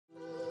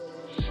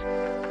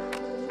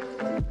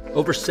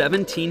Over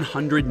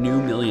 1,700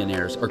 new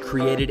millionaires are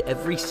created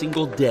every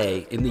single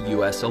day in the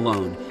US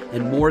alone,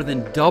 and more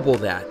than double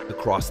that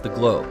across the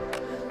globe.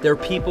 They're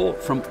people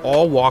from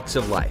all walks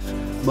of life,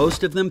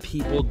 most of them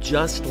people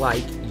just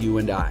like you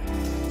and I.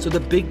 So the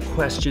big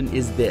question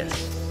is this: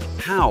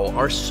 how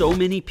are so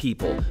many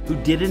people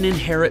who didn't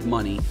inherit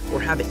money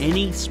or have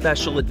any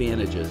special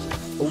advantages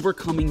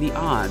overcoming the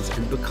odds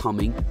and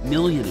becoming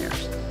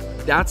millionaires?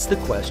 That's the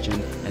question,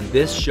 and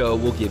this show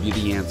will give you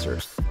the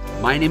answers.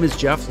 My name is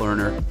Jeff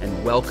Lerner,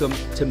 and welcome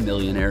to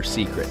Millionaire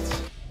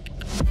Secrets.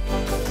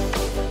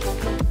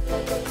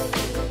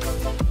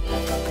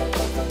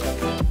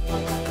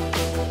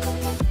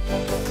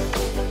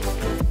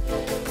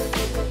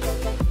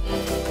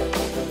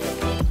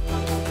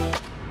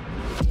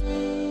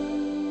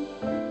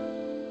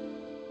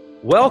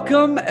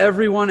 Welcome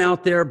everyone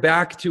out there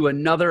back to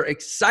another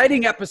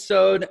exciting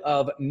episode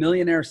of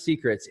Millionaire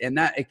Secrets. And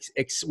that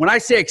when I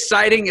say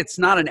exciting, it's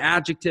not an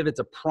adjective, it's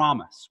a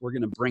promise. We're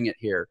going to bring it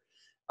here.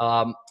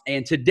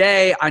 And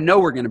today I know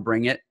we're going to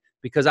bring it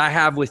because I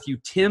have with you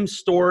Tim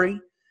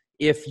Storey.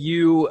 If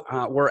you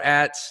were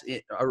at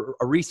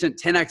a recent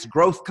 10X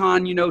Growth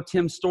Con, you know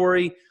Tim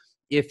Storey.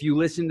 If you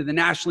listen to the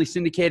nationally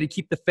syndicated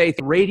Keep the Faith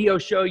radio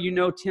show, you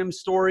know Tim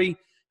Storey.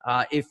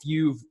 If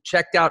you've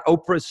checked out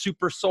Oprah's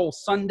Super Soul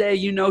Sunday,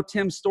 you know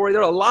Tim Storey.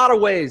 There are a lot of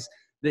ways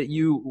that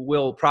you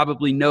will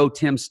probably know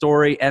Tim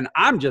Storey. And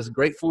I'm just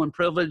grateful and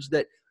privileged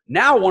that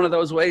now one of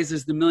those ways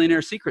is the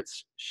Millionaire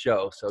Secrets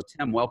show. So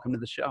Tim, welcome to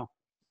the show.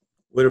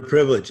 What a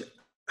privilege.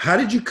 How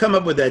did you come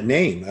up with that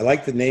name? I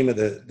like the name of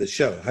the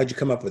show. How'd you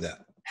come up with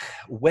that?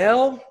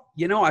 Well,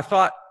 you know, I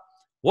thought,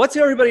 what's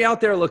everybody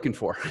out there looking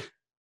for?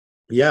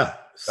 Yeah,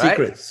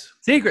 secrets.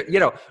 Right? Secret,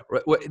 you know,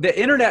 the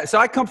internet. So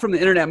I come from the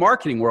internet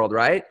marketing world,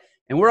 right?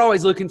 And we're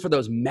always looking for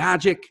those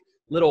magic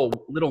little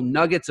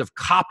nuggets of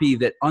copy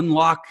that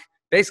unlock,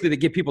 basically that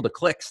get people to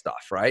click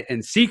stuff, right?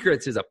 And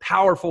secrets is a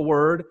powerful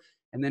word.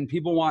 And then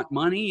people want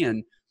money.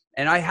 And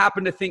I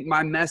happen to think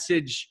my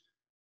message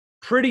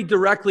pretty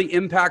directly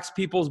impacts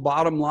people's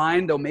bottom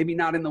line, though maybe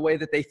not in the way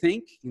that they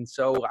think. And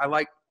so I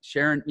like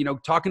sharing, you know,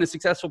 talking to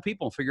successful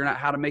people and figuring out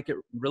how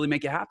to really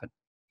make it happen.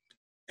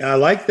 I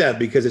like that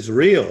because it's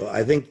real.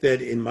 I think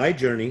that in my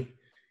journey,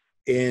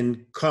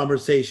 in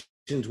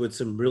conversations with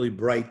some really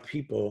bright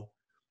people,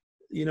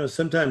 you know,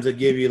 sometimes I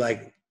give you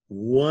like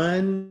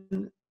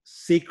one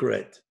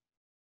secret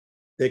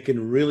that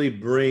can really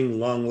bring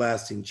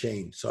long-lasting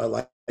change. So I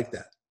like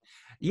that.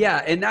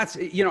 Yeah, and that's,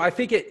 you know, I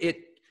think it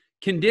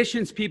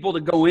conditions people to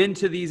go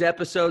into these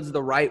episodes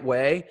the right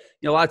way.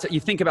 You know, you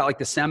think about like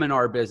the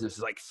seminar business,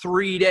 it's like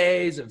 3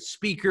 days of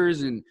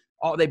speakers and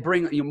they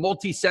bring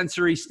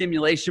multi-sensory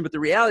stimulation, but the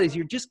reality is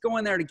you're just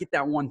going there to get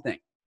that one thing.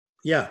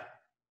 Yeah.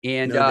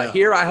 And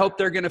here, I hope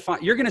you're going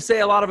to say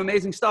a lot of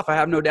amazing stuff. I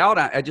have no doubt.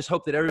 I just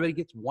hope that everybody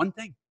gets one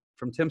thing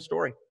from Tim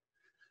Storey.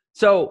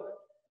 So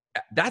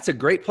that's a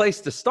great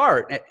place to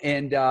start.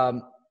 And,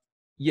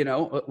 you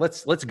know,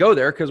 let's go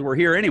there because we're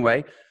here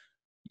anyway.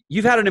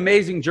 You've had an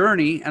amazing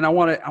journey, and I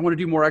want to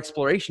do more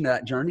exploration of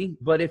that journey.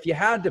 But if you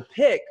had to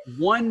pick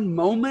one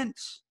moment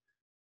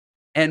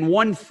and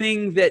one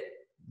thing that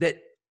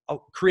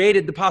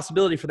created the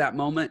possibility for that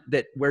moment,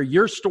 that where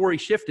your story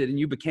shifted and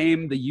you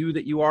became the you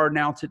that you are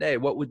now today,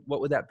 what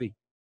would that be?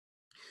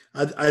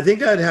 I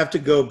think I'd have to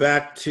go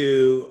back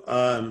to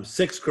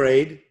 6th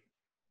grade.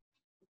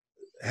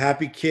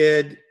 Happy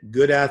kid,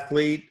 good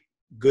athlete,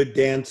 good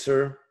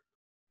dancer.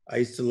 I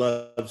used to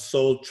love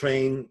Soul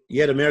Train. You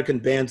had American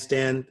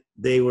Bandstand.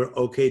 They were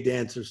okay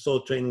dancers.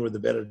 Soul Train were the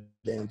better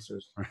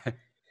dancers. Right.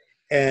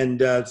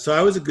 And so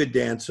I was a good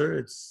dancer.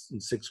 It's in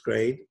 6th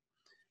grade.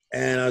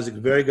 And I was a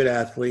very good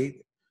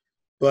athlete.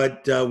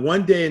 But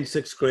one day in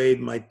 6th grade,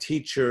 my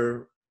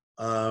teacher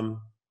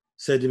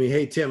said to me,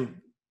 "Hey,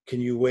 Tim,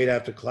 can you wait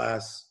after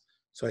class?"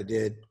 So I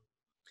did.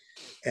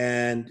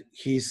 And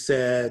he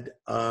said,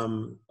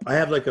 "I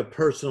have like a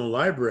personal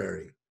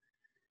library.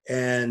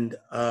 And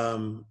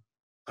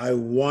I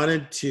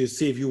wanted to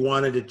see if you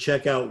wanted to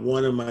check out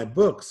one of my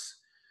books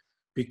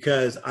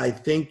because I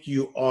think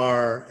you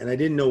are," and I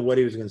didn't know what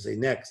he was going to say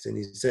next. And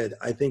he said,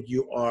 "I think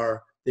you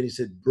are," then he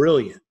said,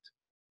 "brilliant."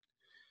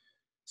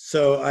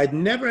 So I'd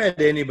never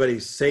had anybody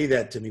say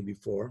that to me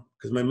before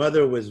because my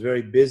mother was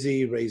very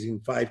busy raising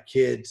 5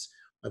 kids.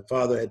 My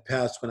father had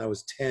passed when I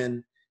was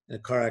 10 in a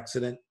car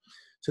accident.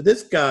 So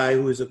this guy,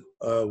 who was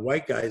a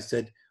white guy,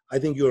 said, "I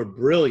think you're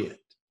brilliant."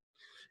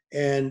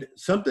 And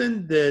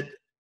something that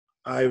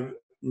I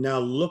now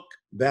look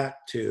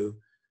back to,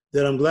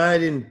 that I'm glad I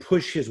didn't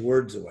push his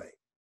words away.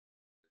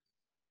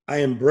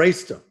 I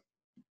embraced them.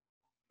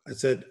 I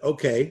said,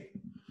 "Okay."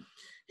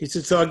 He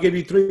said, "So I'll give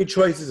you 3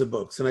 choices of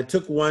books." And I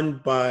took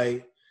one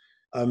by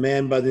a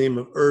man by the name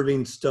of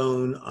Irving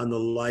Stone on the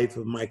life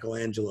of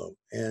Michelangelo.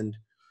 And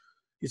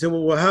he said,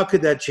 well, how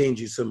could that change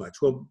you so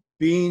much? Well,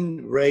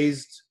 being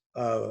raised,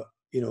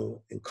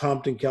 in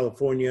Compton,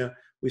 California,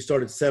 we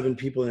started 7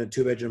 people in a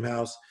 2-bedroom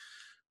house.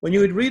 When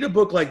you would read a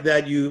book like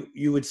that,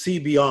 you would see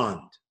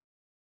beyond.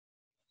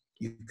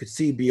 You could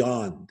see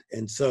beyond.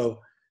 And so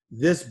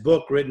this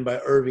book written by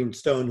Irving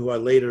Stone, who I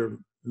later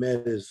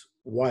met as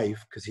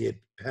wife, because he had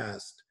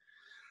passed.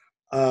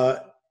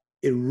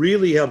 It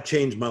really helped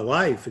change my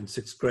life in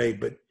sixth grade,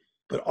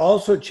 but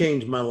also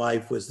changed my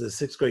life was the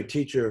sixth grade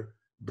teacher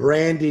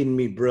branding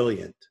me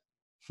brilliant.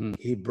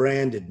 He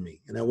branded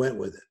me, and I went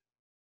with it.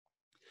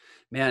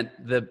 Man,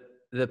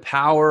 the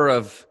power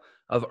of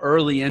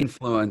early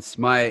influence.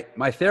 My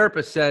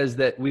therapist says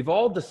that we've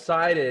all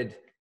decided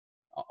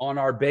on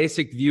our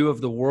basic view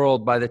of the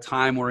world by the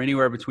time we're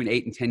anywhere between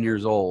 8 and 10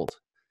 years old.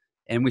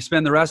 And we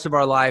spend the rest of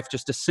our life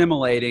just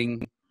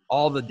assimilating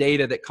all the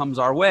data that comes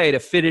our way to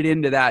fit it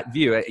into that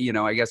view. You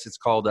know, I guess it's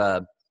called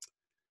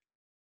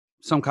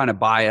some kind of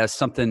bias,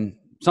 something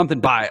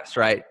bias,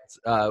 right?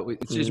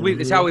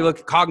 It's how we look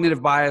at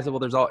cognitive bias. Well,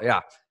 there's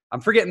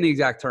I'm forgetting the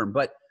exact term,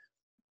 but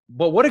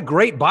what a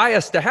great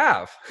bias to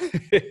have.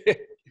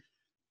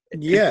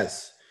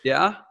 Yes.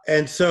 Yeah.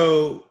 And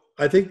so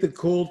I think the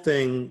cool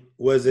thing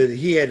was that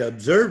he had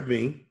observed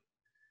me,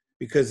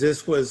 because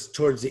this was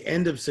towards the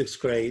end of sixth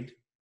grade.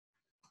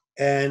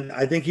 And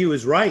I think he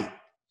was right.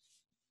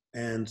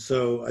 And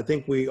so I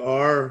think we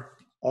are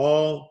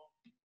all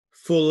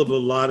full of a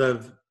lot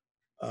of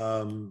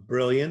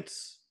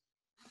brilliance.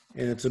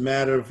 And it's a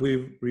matter of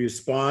we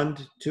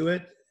respond to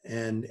it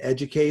and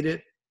educate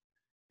it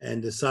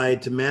and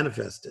decide to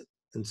manifest it.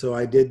 And so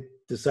I did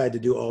decide to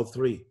do all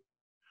three.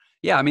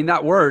 Yeah, I mean,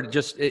 that word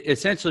just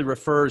essentially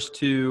refers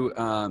to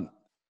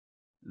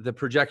the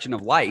projection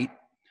of light.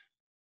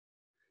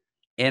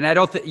 And I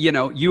don't think,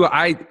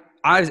 I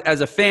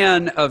as a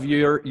fan of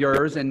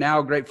yours and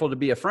now grateful to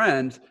be a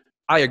friend,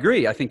 I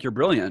agree. I think you're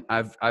brilliant.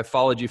 I've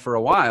followed you for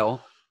a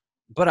while,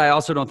 but I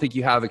also don't think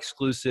you have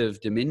exclusive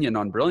dominion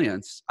on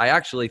brilliance. I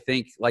actually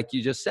think, like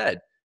you just said,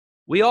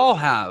 we all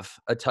have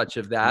a touch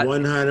of that.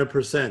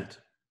 100%.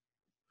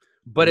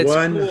 But it's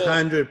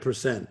 100%.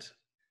 Cool.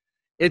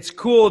 It's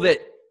cool that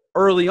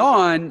early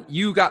on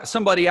you got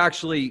somebody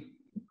actually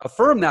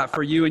affirm that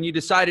for you, and you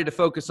decided to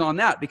focus on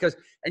that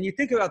and you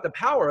think about the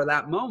power of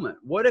that moment.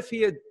 What if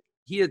he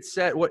had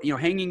said,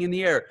 hanging in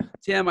the air,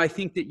 Tim, I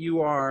think that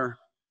you are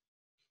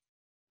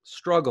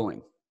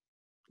struggling.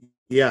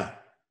 Yeah.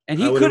 And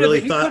he could have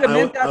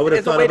meant that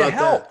as a way to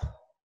help. That.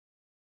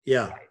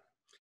 Yeah.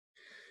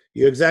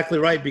 You're exactly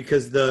right,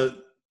 because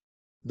the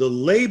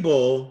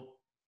label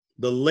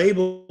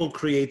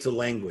creates a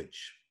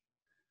language.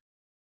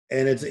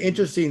 And it's an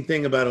interesting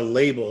thing about a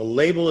label. A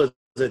label is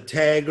a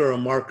tag or a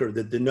marker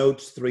that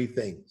denotes three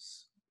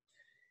things.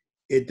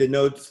 It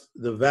denotes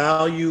the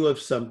value of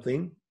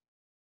something,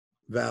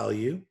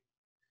 value.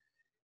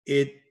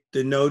 It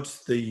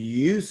denotes the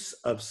use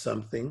of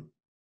something,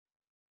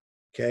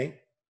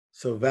 okay?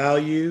 So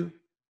value,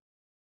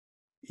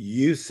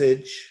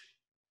 usage,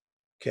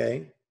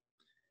 okay?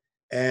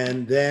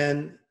 And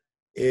then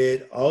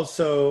it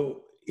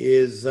also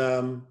is,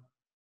 well,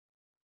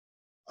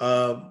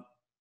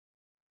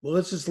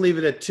 let's just leave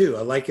it at two.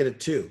 I like it at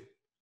two.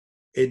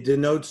 It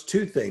denotes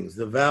two things,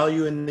 the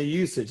value and the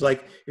usage.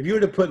 Like if you were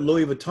to put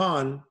Louis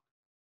Vuitton,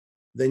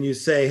 then you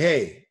say,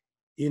 hey,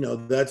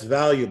 that's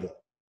valuable.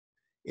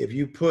 If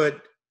you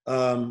put,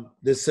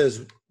 this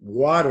says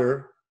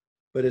water,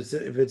 but if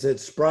it's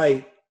at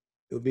Sprite,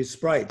 it would be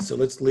Sprite. So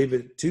let's leave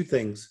it two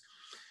things.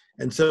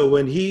 And so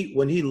when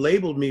he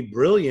labeled me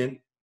brilliant,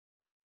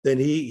 then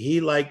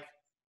he like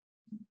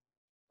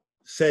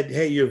said,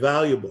 hey, you're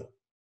valuable.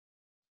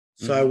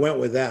 So I went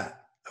with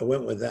that.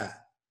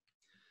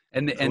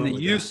 And the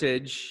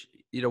usage,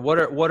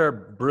 what are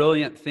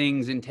brilliant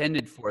things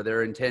intended for?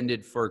 They're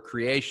intended for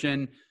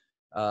creation,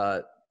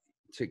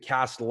 to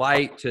cast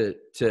light, to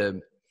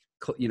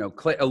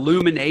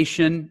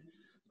illumination.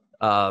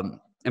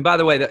 And by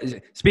the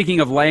way,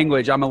 speaking of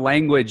language, I'm a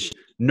language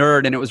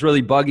nerd, and it was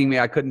really bugging me.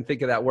 I couldn't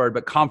think of that word,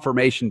 but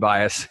confirmation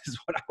bias is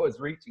what I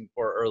was reaching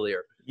for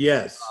earlier.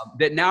 Yes.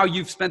 That now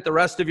you've spent the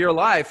rest of your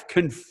life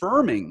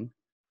confirming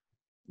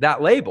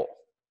that label.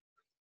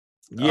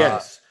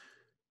 Yes.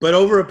 But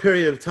over a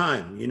period of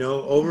time,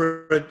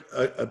 over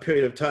a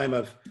period of time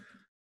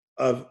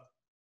of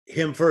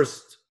him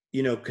first,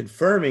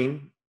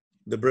 confirming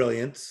the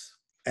brilliance,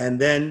 and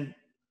then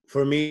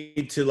for me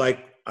to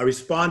I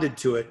responded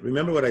to it.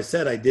 Remember what I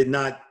said, I did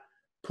not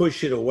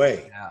push it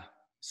away. Yeah.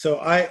 So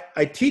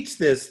I teach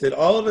this, that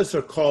all of us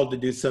are called to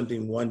do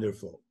something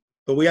wonderful,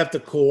 but we have to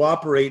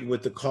cooperate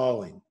with the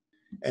calling.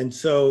 And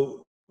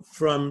so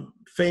from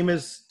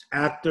famous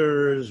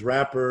actors,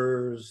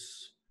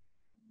 rappers,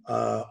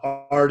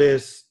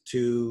 artists,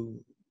 to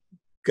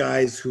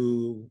guys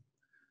who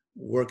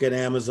work at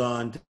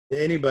Amazon, to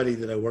anybody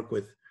that I work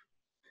with,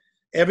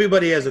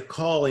 everybody has a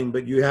calling,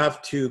 but you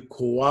have to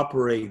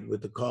cooperate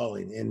with the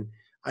calling. And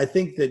I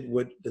think that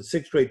what the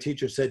sixth grade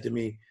teacher said to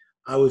me,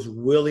 I was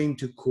willing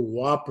to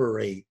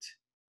cooperate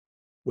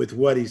with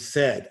what he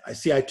said.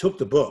 I took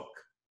the book,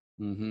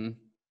 and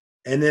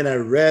then I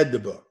read the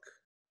book,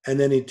 and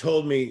then he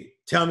told me,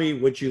 tell me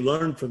what you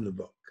learned from the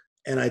book.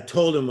 And I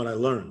told him what I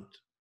learned.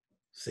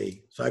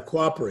 See, so I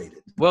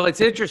cooperated. Well,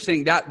 it's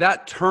interesting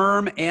that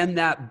term and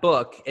that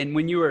book. And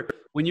when you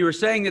were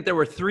saying that there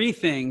were three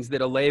things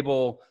that a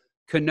label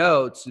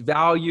connotes,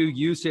 value,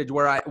 usage,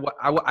 where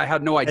I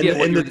had no idea.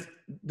 And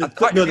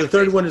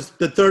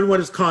The third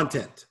one is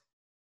content.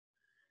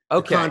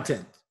 Okay.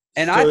 Content.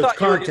 And so I it's thought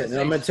content,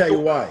 and I'm going to tell you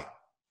why.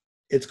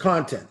 It's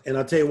content, and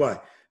I'll tell you why.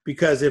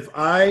 Because if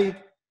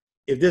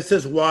this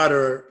says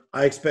water,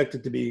 I expect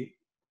it to be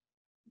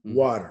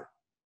water.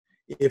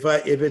 If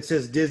it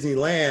says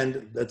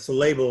Disneyland, that's the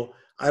label,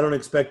 I don't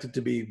expect it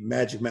to be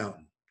Magic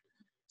Mountain.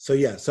 So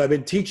I've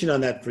been teaching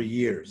on that for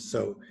years.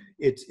 So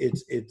it's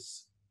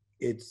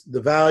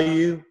the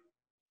value,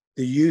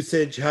 the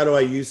usage, how do I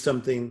use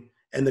something,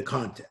 and the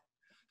content.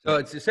 So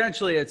it's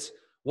essentially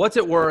what's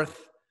it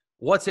worth,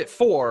 what's it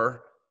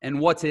for, and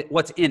what's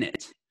in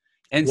it.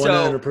 And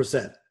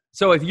 100%.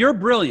 So if you're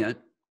brilliant,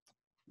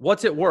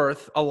 what's it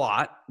worth? A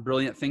lot.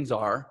 Brilliant things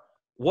are.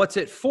 What's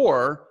it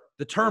for?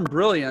 The term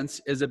brilliance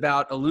is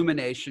about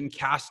illumination,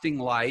 casting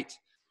light.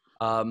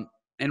 And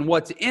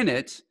what's in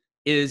it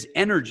is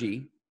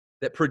energy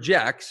that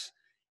projects.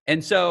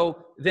 And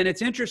so then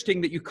it's interesting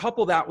that you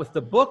couple that with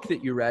the book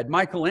that you read,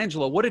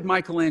 Michelangelo. What did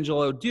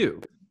Michelangelo do?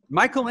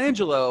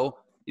 Michelangelo,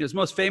 his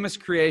most famous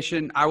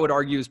creation, I would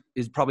argue,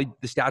 is probably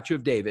the statue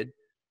of David.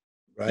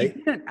 Right.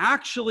 He didn't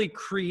actually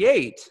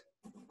create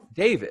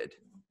David.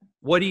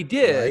 What he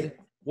did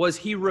was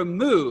he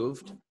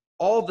removed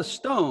all the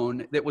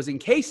stone that was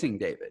encasing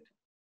David.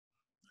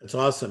 That's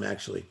awesome,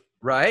 actually.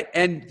 Right.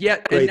 And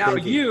now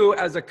you,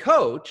 as a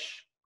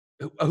coach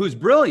who's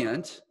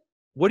brilliant,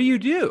 what do you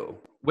do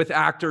with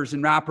actors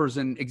and rappers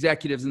and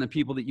executives and the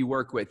people that you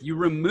work with? You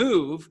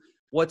remove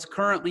what's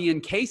currently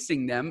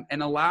encasing them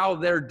and allow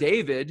their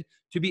David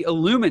to be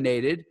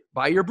illuminated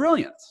by your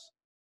brilliance.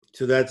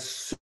 So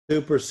that's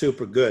super,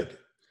 super good.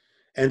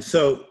 And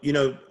so,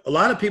 a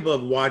lot of people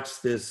have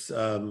watched this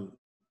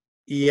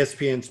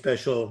ESPN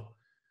special,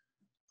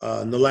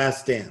 The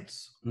Last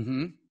Dance.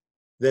 Mm-hmm.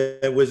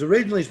 That was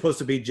originally supposed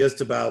to be just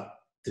about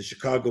the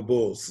Chicago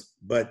Bulls,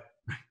 but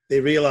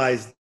they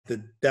realized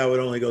that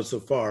would only go so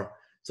far.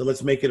 So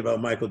let's make it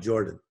about Michael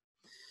Jordan.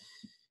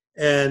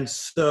 And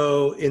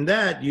so in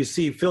that, you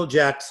see Phil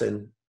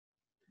Jackson,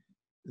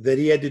 that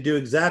he had to do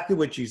exactly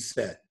what you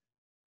said,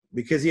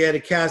 because he had a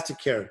cast of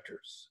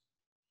characters.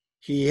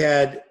 He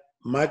had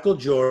Michael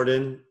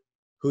Jordan,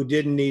 who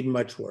didn't need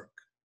much work.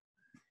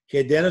 He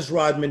had Dennis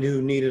Rodman,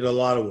 who needed a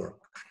lot of work.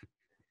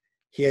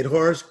 He had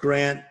Horace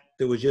Grant,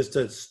 that was just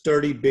a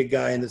sturdy big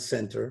guy in the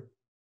center.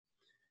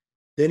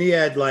 Then he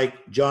had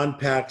like John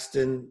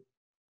Paxton,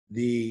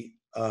 the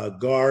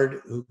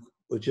guard, who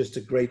was just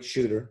a great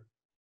shooter.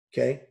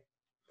 Okay.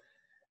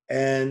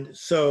 And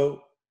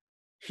so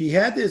he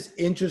had this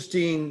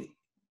interesting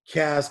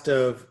cast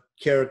of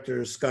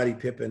characters, Scottie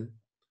Pippen,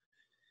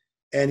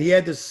 and he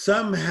had to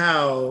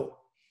somehow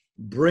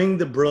bring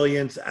the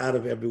brilliance out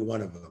of every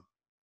one of them.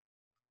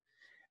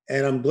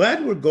 And I'm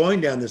glad we're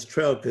going down this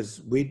trail,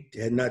 because we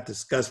had not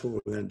discussed what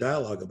we're going to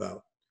dialogue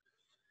about,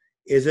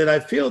 is that I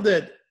feel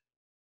that,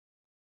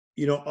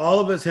 all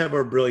of us have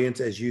our brilliance,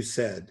 as you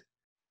said,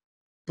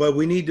 but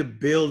we need to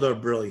build our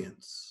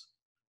brilliance.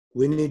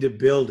 We need to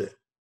build it.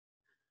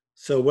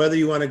 So whether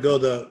you want to go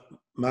the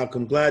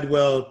Malcolm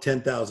Gladwell,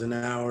 10,000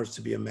 hours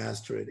to be a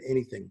master at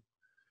anything,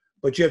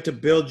 but you have to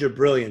build your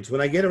brilliance.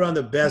 When I get around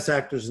the best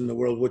actors in the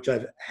world, which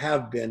I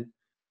have been,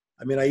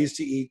 I used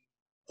to eat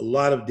a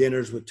lot of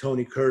dinners with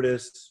Tony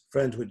Curtis,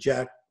 friends with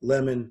Jack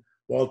Lemmon,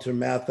 Walter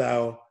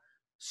Matthau,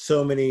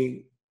 so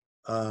many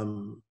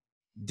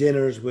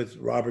dinners with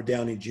Robert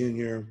Downey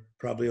Jr.,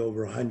 probably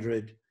over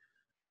 100,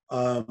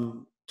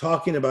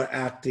 talking about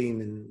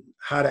acting and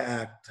how to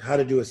act, how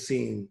to do a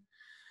scene.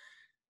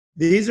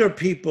 These are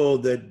people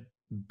that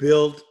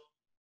built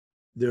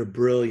their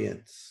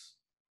brilliance.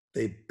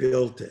 They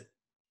built it.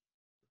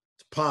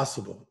 It's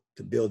possible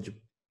to build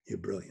your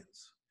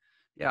brilliance.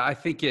 Yeah, I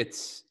think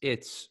it's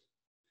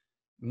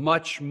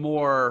much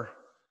more.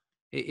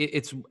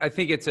 I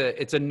think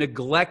it's a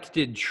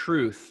neglected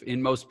truth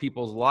in most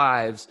people's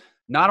lives.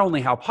 Not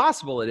only how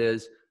possible it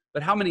is,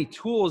 but how many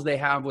tools they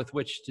have with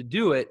which to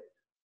do it,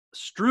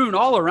 strewn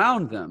all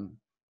around them.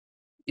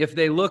 If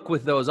they look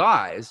with those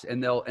eyes,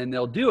 and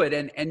they'll do it.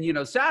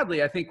 And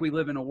sadly, I think we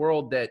live in a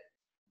world that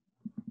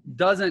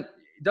doesn't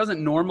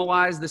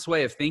normalize this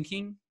way of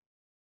thinking.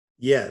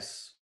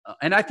 Yes.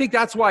 And I think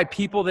that's why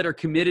people that are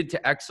committed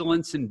to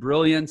excellence and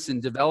brilliance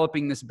and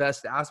developing this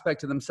best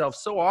aspect of themselves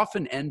so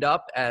often end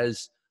up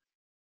as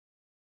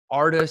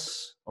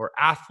artists or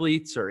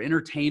athletes or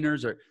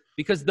entertainers,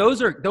 because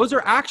those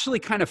are actually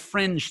kind of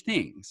fringe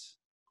things.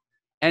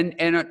 And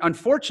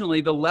unfortunately,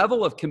 the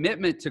level of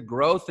commitment to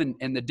growth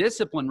and the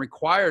discipline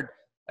required,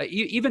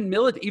 even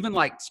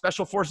like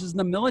special forces in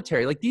the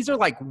military, like these are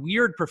like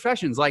weird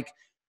professions. Like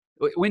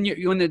when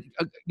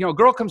a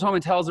girl comes home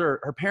and tells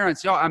her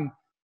parents, I'm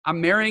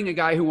marrying a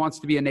guy who wants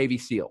to be a Navy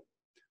SEAL,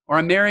 or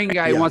I'm marrying a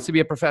guy who wants to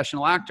be a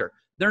professional actor.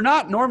 They're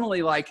not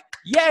normally like,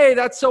 yay,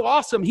 that's so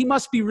awesome. He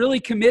must be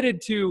really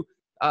committed to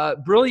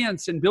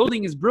brilliance and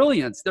building his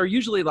brilliance. They're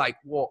usually like,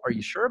 well, are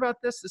you sure about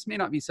this? This may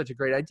not be such a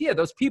great idea.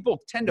 Those people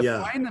tend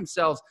to find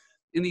themselves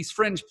in these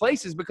fringe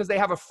places because they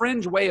have a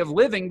fringe way of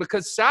living,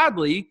 because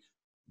sadly,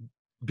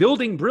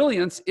 building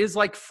brilliance is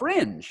like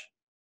fringe.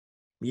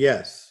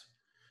 Yes.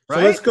 So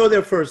let's go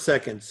there for a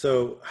second.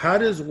 So how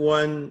does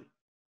one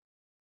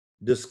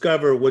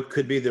discover what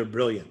could be their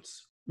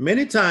brilliance?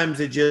 Many times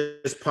it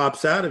just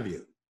pops out of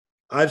you.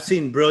 I've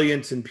seen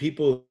brilliance in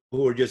people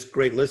who are just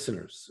great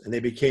listeners and they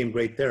became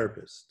great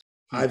therapists.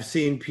 I've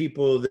seen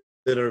people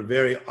that are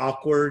very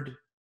awkward,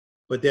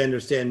 but they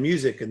understand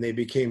music and they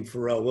became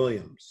Pharrell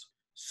Williams.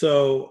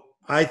 So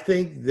I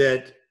think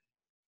that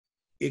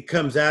it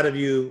comes out of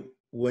you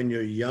when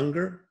you're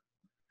younger.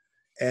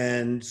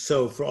 And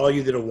so for all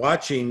you that are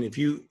watching, if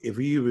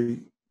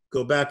you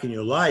go back in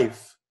your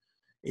life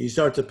and you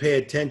start to pay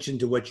attention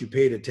to what you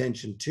paid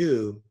attention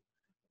to,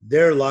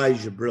 there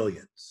lies your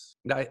brilliance.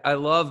 I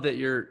love that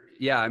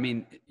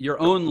your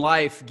own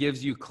life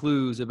gives you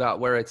clues about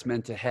where it's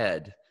meant to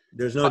head.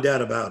 There's no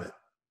doubt about it.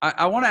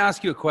 I want to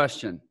ask you a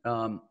question.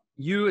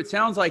 It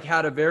sounds like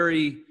had a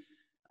very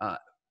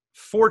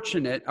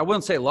fortunate, I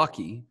wouldn't say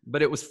lucky,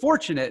 but it was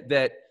fortunate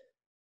that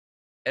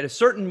at a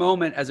certain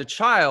moment as a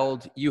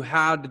child, you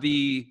had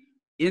the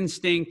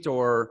instinct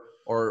or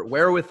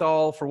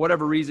wherewithal for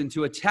whatever reason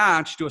to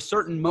attach to a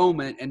certain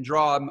moment and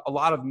draw a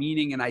lot of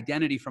meaning and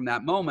identity from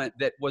that moment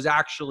that was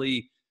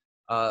actually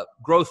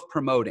growth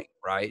promoting,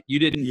 right? You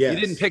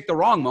didn't pick the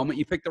wrong moment,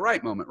 you picked the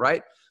right moment,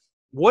 right?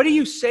 What do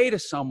you say to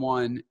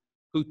someone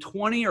who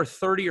 20 or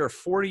 30 or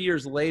 40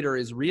 years later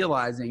is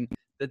realizing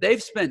that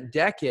they've spent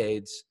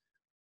decades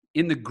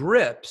in the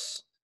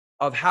grips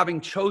of having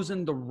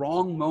chosen the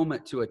wrong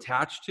moment to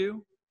attach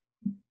to,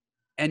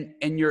 and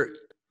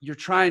you're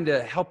trying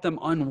to help them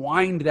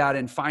unwind that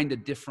and find a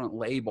different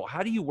label?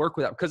 How do you work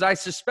with that? Because I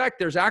suspect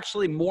there's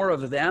actually more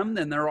of them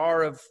than there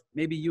are of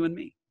maybe you and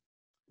me.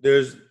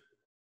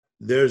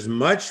 There's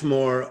much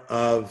more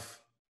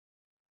of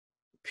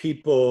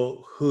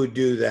people who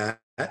do that.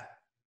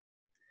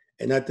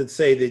 And not to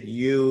say that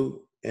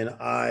you and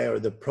I are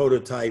the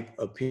prototype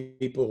of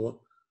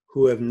people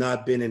who have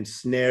not been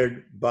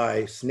ensnared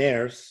by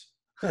snares.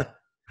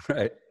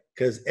 Right.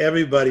 Because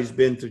everybody's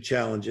been through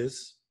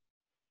challenges.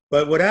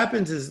 But what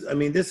happens is,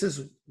 this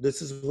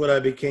is what I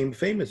became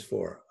famous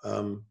for,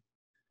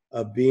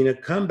 of being a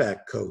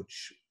comeback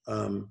coach.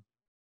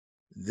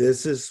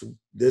 This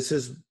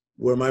is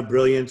where my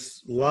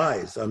brilliance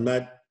lies. I'm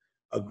not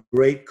a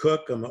great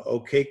cook. I'm an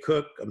okay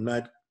cook. I'm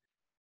not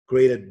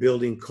great at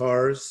building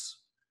cars.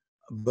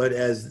 But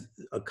as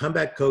a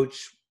comeback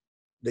coach,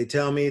 they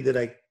tell me that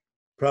I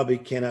probably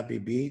cannot be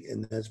beat,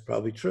 and that's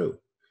probably true.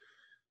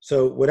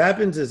 So what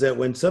happens is that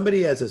when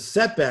somebody has a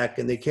setback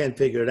and they can't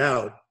figure it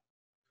out,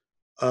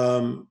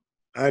 I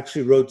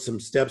actually wrote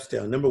some steps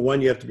down. Number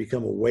one, you have to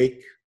become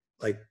awake,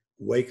 like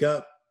wake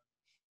up.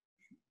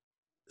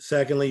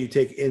 Secondly, you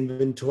take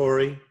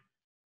inventory.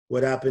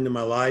 What happened in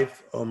my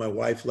life? Oh, my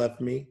wife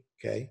left me.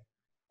 Okay.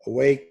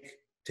 Awake,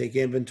 take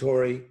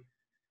inventory.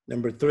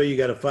 Number three, you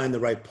got to find the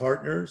right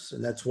partners.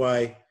 And that's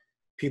why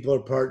people are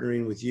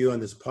partnering with you on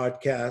this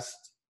podcast.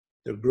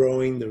 They're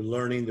growing, they're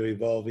learning, they're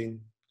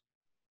evolving.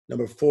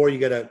 Number four, you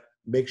got to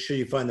make sure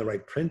you find the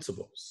right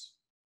principles,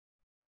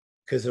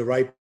 because the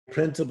right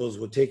principles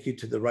will take you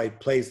to the right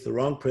place. The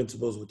wrong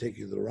principles will take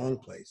you to the wrong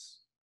place.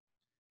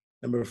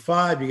 Number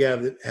five, you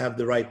got to have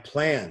the right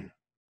plan.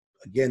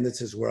 Again,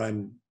 this is where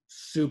I'm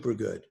super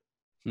good.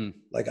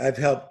 Like I've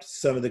helped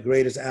some of the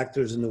greatest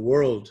actors in the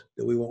world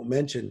that we won't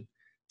mention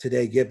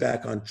today get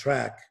back on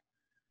track,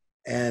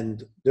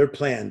 and their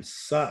plan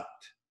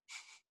sucked.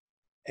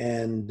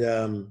 And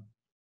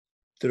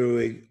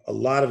through a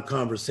lot of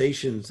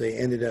conversations, they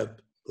ended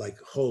up like,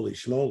 holy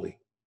schmoly.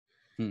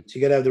 So you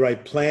got to have the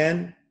right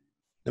plan.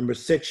 Number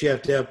six, you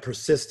have to have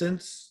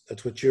persistence.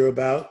 That's what you're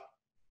about.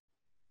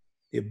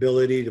 The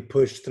ability to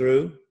push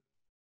through.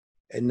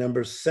 And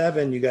number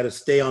seven, you got to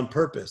stay on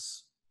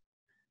purpose,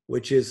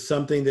 which is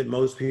something that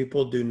most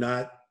people do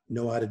not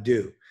know how to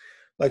do.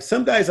 Like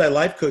some guys I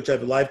life coach,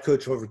 I've life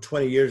coached for over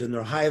 20 years and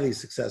they're highly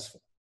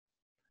successful.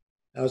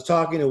 I was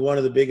talking to one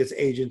of the biggest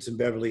agents in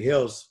Beverly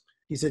Hills.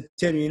 He said,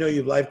 Tim,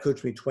 you've life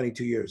coached me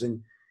 22 years.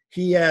 And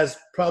he has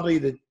probably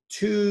the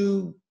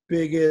two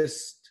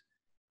biggest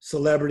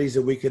celebrities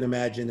that we can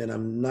imagine. And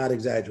I'm not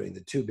exaggerating,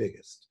 the two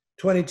biggest.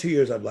 22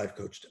 years I've life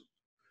coached him.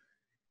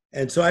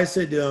 And so I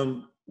said to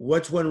him,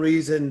 what's one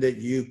reason that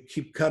you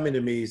keep coming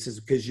to me? He says,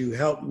 because you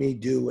help me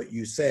do what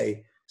you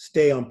say,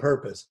 stay on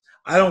purpose.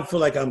 I don't feel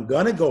like I'm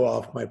going to go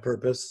off my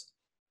purpose,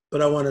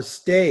 but I want to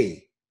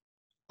stay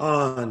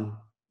on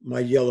my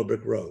yellow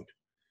brick road.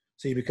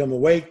 So you become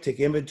awake, take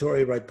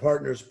inventory, right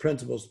partners,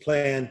 principles,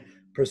 plan,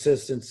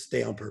 persistence,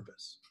 stay on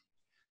purpose.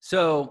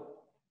 So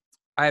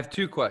I have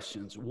two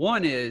questions.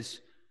 One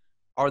is,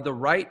 are the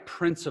right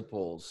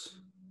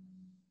principles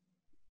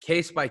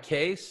case by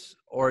case,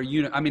 or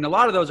a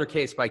lot of those are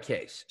case by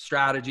case,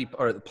 strategy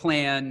or the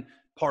plan,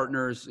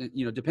 partners,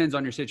 depends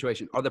on your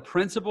situation. Are the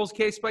principles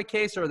case by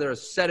case, or are there a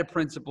set of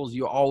principles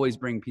you always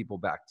bring people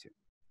back to?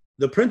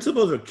 The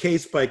principles are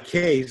case by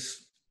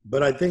case,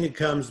 but I think it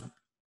comes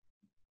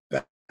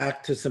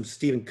back to some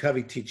Stephen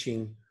Covey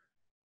teaching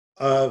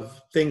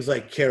of things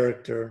like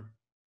character,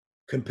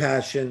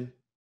 compassion,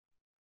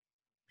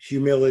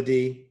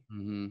 humility.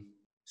 Mm-hmm.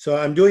 So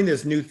I'm doing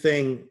this new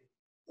thing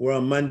where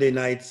on Monday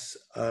nights,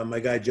 my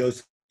guy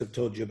Joseph I've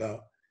told you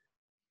about.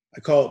 I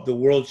call it the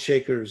World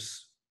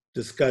Shakers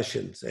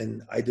discussions.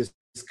 And I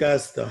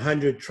discuss the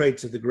 100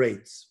 traits of the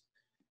greats.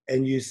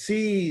 And you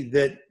see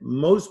that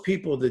most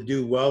people that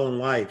do well in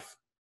life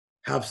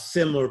have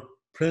similar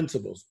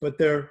principles, but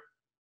they're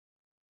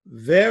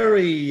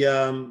very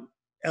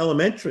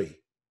elementary,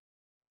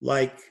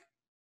 like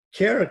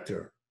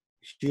character,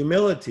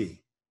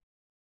 humility,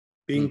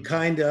 being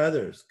kind to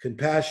others,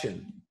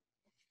 compassion.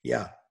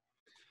 Yeah.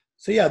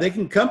 So yeah, they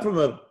can come from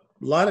a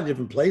lot of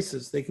different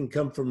places. They can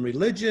come from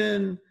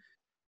religion.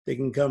 They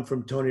can come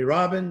from Tony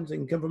Robbins. They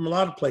can come from a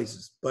lot of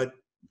places, but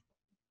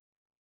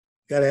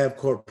got to have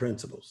core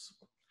principles.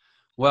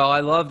 Well, I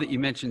love that you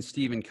mentioned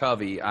Stephen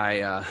Covey.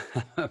 I'm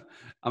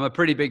a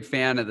pretty big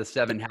fan of the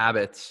 7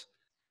 Habits.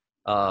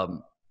 I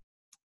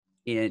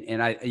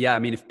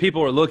mean, if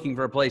people are looking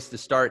for a place to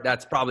start,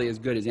 that's probably as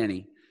good as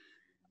any.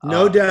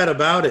 No doubt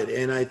about it.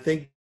 And I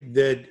think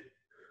that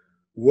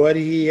what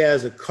he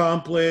has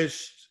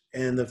accomplished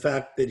and the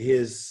fact that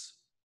his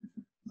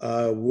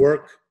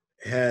work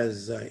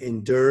has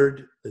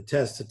endured the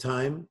test of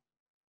time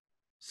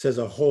says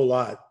a whole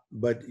lot.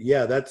 But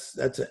yeah, that's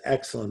an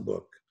excellent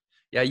book.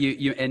 Yeah,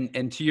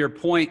 and to your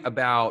point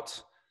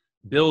about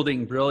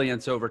building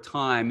brilliance over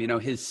time,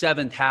 his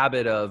 7th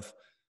habit of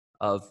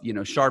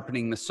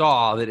sharpening the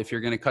saw, that if you're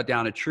going to cut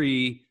down a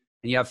tree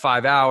and you have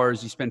 5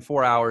 hours, you spend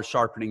 4 hours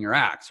sharpening your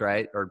axe,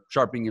 right? Or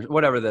sharpening your,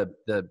 whatever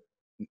the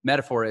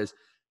metaphor is.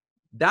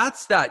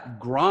 That's that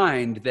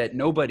grind that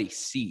nobody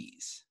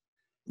sees.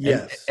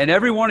 Yes. And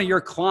every one of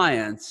your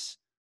clients,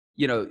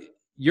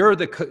 you're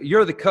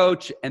the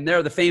coach and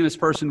they're the famous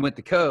person with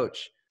the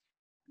coach.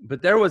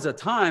 But there was a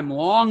time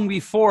long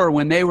before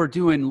when they were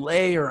doing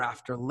layer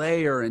after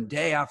layer and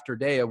day after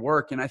day of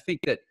work. And I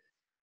think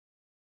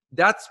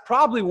that's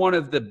probably one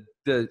of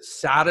the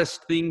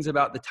saddest things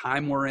about the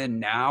time we're in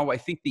now. I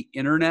think the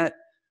internet,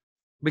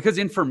 because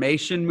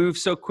information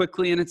moves so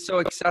quickly and it's so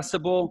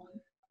accessible,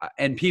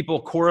 and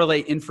people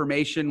correlate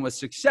information with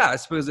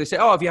success because they say,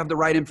 oh, if you have the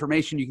right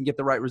information, you can get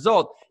the right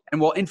result. And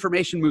well,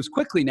 information moves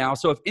quickly now.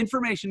 So if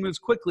information moves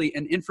quickly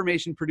and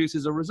information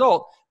produces a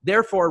result,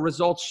 therefore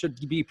results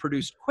should be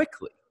produced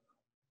quickly.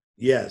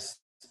 Yes.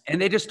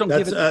 And they just don't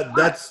give it.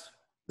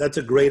 That's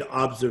a great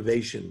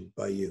observation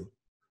by you.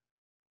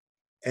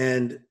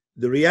 And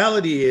the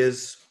reality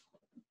is,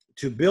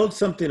 to build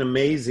something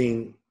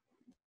amazing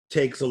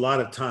takes a lot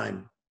of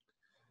time.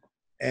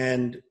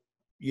 And,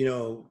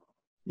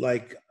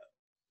 like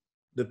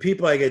the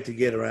people I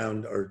get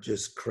around are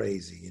just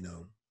crazy,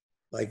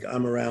 like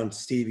I'm around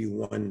Stevie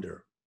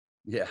Wonder.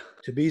 Yeah.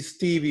 To be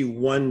Stevie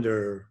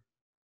Wonder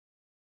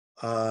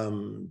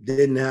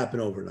didn't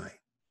happen overnight.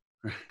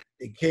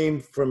 It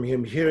came from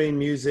him hearing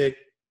music,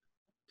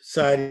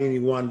 deciding he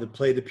wanted to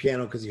play the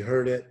piano because he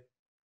heard it,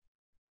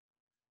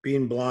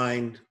 being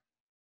blind,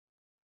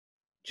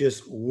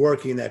 just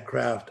working that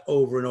craft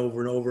over and over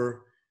and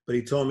over. But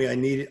he told me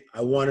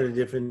I wanted a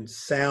different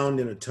sound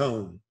and a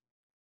tone.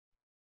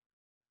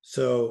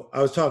 So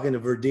I was talking to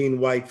Verdine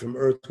White from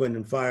Earth, Wind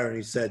and Fire, and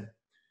he said,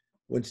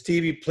 when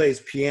Stevie plays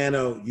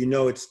piano,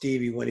 it's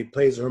Stevie. When he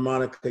plays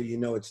harmonica,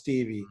 it's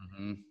Stevie.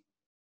 Mm-hmm.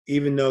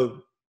 Even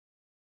though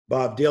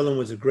Bob Dylan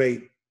was a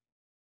great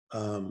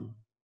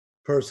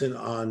person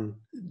on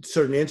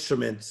certain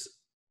instruments,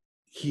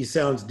 he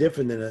sounds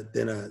different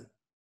than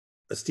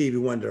a Stevie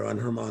Wonder on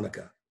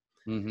harmonica.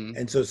 Mm-hmm.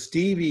 And so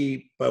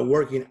Stevie, by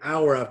working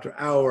hour after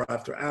hour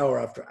after hour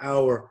after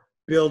hour,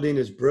 building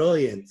his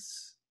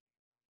brilliance,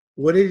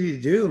 what did he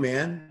do,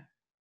 man?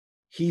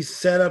 He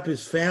set up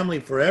his family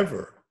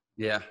forever.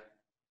 Yeah.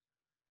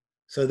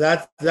 So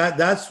that's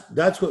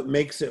what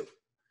makes it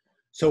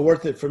so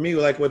worth it for me.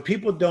 Like, what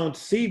people don't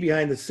see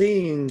behind the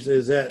scenes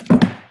is that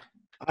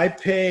I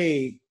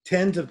pay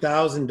tens of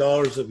thousands of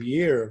dollars a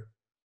year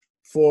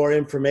for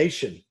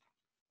information.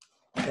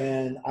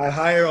 And I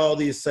hire all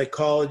these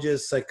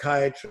psychologists,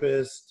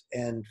 psychiatrists,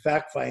 and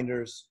fact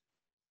finders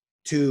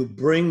to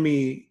bring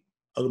me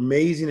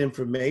amazing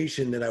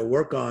information that I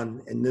work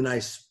on, and then I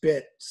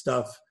spit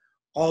stuff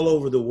all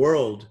over the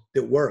world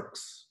that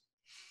works.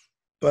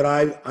 But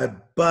I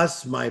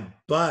bust my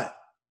butt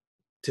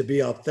to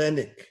be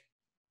authentic.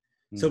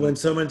 Mm-hmm. So when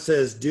someone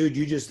says, dude,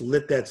 you just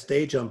lit that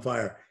stage on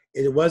fire,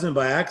 it wasn't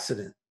by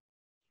accident.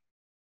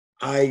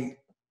 I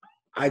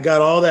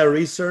got all that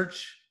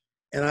research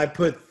and I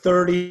put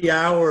 30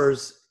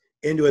 hours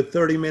into a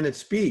 30-minute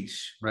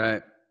speech.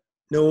 Right.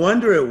 No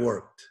wonder it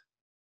worked.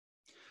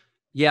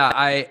 Yeah,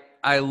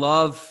 I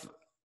love,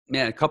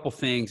 man, a couple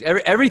things.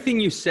 Everything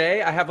you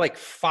say, I have like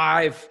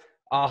 5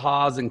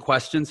 ahas and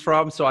questions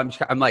from. So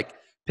I'm like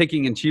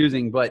picking and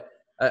choosing, but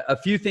a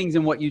few things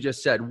in what you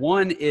just said.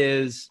 One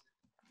is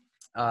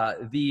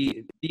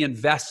the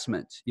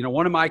investment.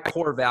 One of my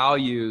core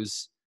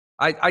values,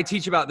 I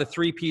teach about the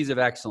 3 P's of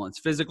excellence: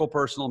 physical,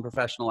 personal, and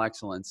professional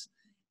excellence.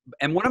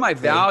 And one of my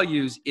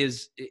values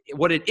is,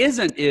 what it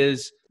isn't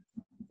is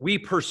we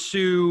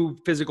pursue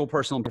physical,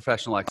 personal, and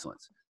professional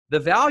excellence. The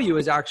value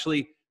is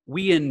actually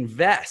we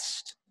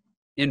invest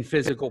in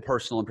physical,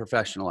 personal, and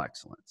professional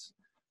excellence.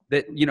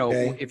 That,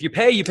 if you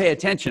pay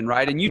attention,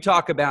 right? And you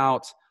talk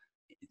about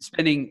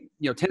spending,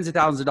 tens of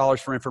thousands of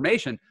dollars for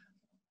information.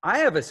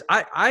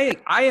 I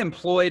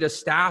employed a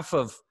staff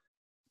of,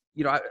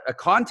 a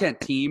content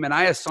team, and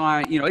I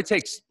assign, it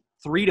takes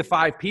 3 to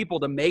 5 people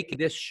to make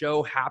this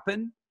show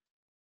happen.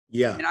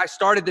 Yeah. And I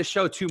started this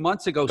show 2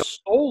 months ago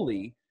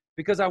solely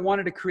because I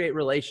wanted to create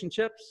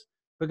relationships,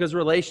 because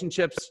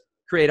relationships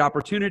create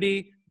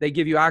opportunity. They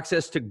give you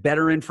access to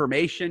better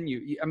information.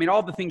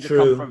 All the things that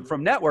come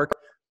from network,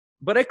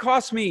 but it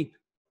costs me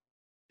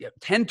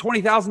 $10,000,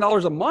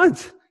 $20,000 a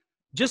month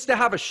just to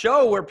have a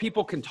show where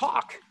people can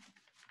talk.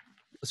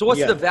 So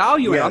what's the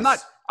value?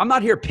 Yes. I'm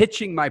not here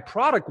pitching my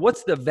product.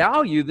 What's the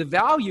value? The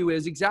value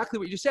is exactly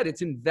what you said.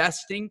 It's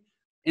investing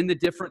in the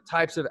different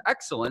types of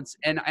excellence.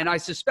 And I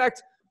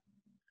suspect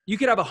you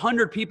could have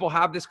 100 people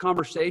have this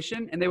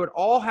conversation, and they would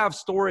all have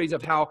stories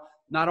of how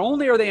not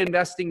only are they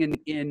investing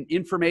in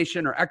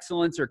information or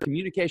excellence or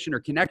communication or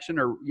connection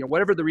or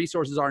whatever the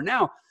resources are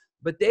now,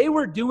 but they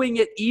were doing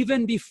it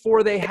even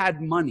before they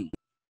had money.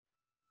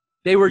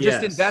 They were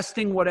just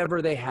investing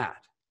whatever they had.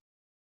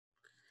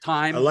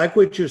 Time. I like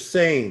what you're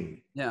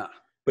saying. Yeah.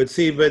 But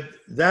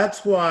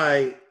that's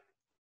why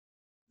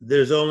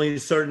there's only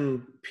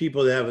certain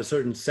people that have a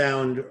certain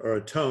sound or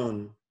a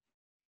tone,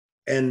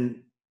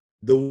 and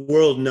the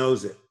world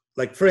knows it.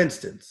 Like, for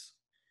instance,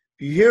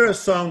 if you hear a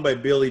song by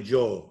Billy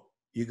Joel,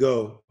 you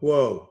go,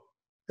 whoa,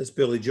 that's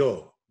Billy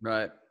Joel.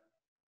 Right.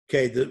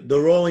 Okay, the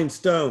Rolling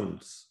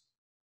Stones,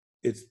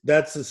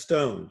 that's the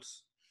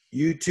Stones.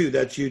 U2,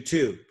 that's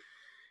U2.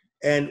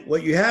 And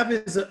what you have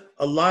is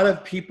a lot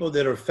of people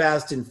that are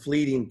fast and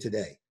fleeting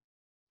today.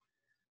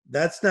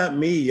 That's not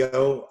me,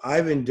 yo.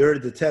 I've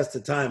endured the test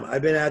of time.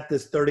 I've been at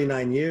this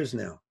 39 years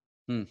now.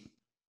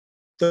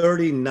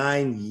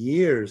 39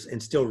 years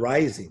and still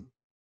rising.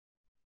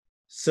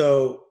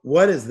 So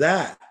what is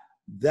that?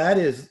 That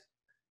is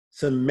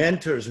some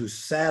mentors who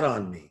sat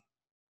on me.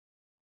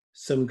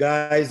 Some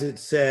guys that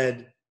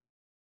said,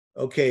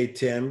 okay,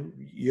 Tim,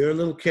 you're a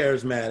little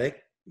charismatic.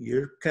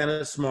 You're kind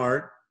of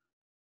smart,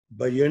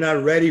 but you're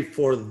not ready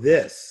for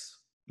this.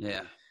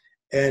 Yeah.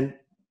 And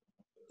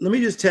let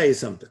me just tell you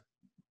something.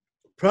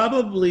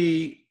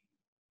 Probably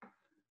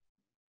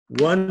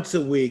once a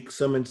week,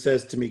 someone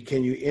says to me,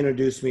 can you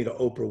introduce me to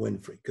Oprah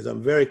Winfrey? Because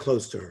I'm very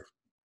close to her.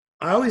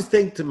 I always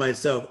think to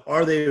myself,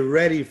 are they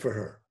ready for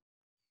her?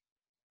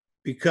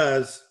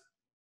 Because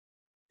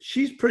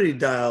she's pretty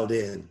dialed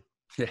in.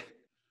 Yeah.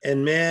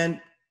 And man,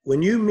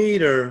 when you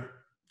meet her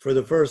for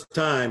the first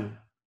time,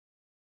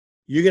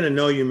 you're going to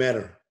know you met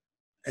her.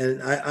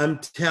 And I'm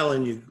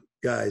telling you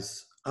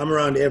guys, I'm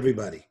around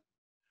everybody.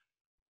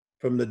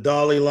 From the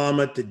Dalai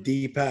Lama to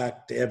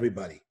Deepak to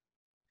everybody.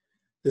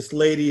 This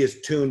lady is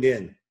tuned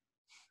in.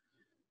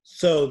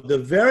 So the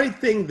very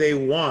thing they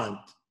want,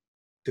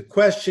 the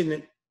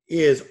question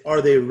is,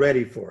 are they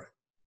ready for it?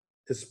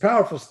 It's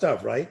powerful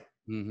stuff, right?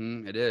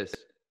 Mm-hmm, it is.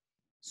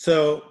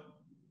 So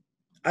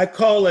I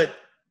call it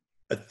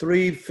a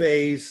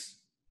 3-phase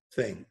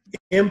thing.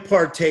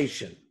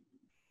 Impartation,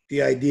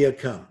 the idea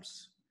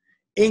comes.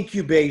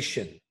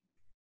 Incubation,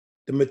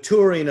 the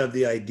maturing of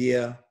the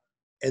idea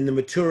and the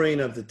maturing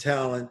of the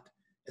talent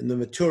and the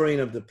maturing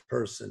of the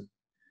person.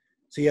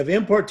 So you have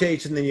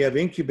importation, then you have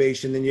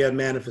incubation, then you have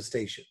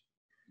manifestation.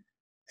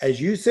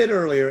 As you said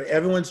earlier,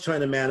 everyone's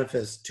trying to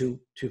manifest too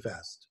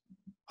fast.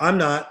 I'm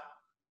not.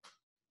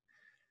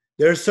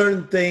 There are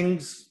certain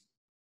things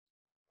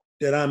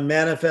that I'm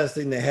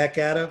manifesting the heck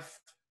out of,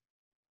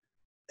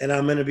 and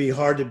I'm going to be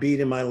hard to beat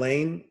in my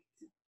lane.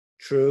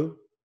 True.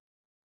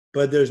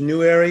 But there's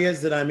new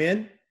areas that I'm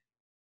in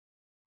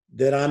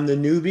that I'm the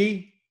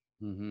newbie.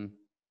 Mm-hmm.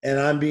 And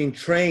I'm being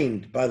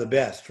trained by the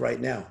best right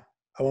now.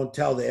 I won't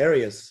tell the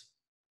areas,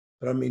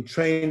 but I'm being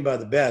trained by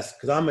the best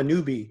because I'm a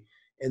newbie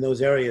in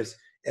those areas.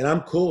 And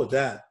I'm cool with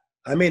that.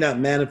 I may not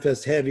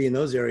manifest heavy in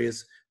those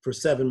areas for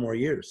 7 more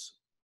years.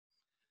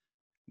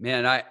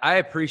 Man, I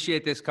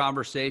appreciate this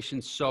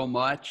conversation so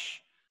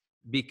much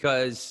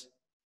because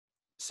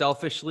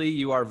selfishly,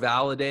 you are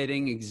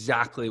validating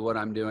exactly what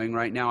I'm doing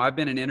right now. I've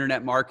been an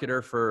internet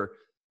marketer for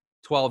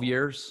 12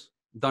 years.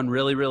 Done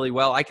really, really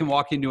well. I can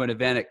walk into an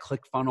event at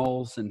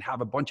ClickFunnels and have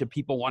a bunch of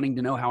people wanting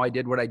to know how I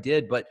did what I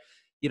did. But,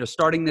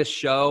 starting this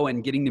show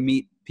and getting to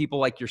meet people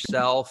like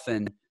yourself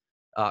and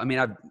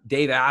I've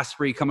Dave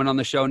Asprey coming on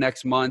the show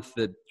next month,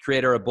 the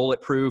creator of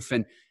Bulletproof.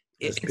 And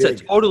it's a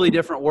totally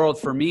different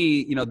world for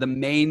me. The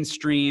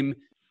mainstream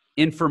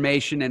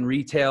information and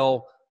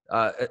retail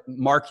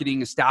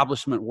marketing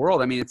establishment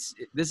world. It's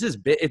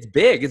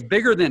big. It's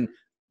bigger than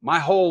my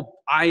whole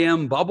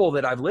IM bubble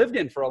that I've lived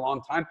in for a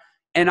long time.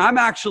 And I'm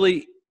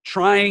actually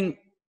trying,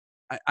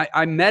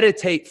 I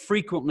meditate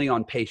frequently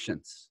on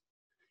patience.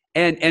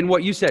 And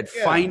what you said,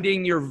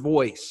 finding your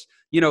voice.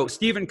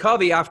 Stephen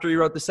Covey, after he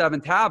wrote The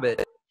 7th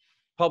Habit,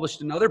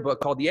 published another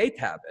book called The 8th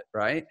Habit,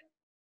 right?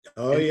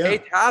 Oh, and yeah. The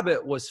 8th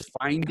Habit was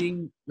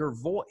finding your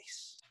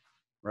voice,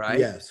 right?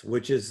 Yes,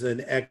 which is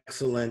an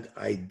excellent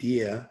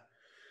idea.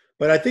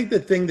 But I think the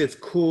thing that's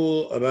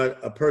cool about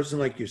a person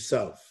like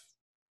yourself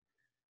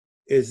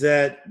is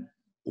that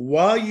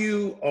while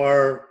you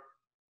are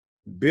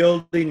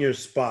building your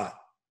spot,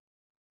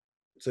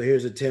 So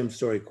here's a Tim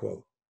Storey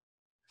quote.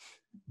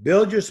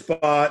 Build your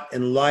spot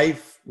and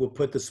life will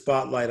put the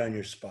spotlight on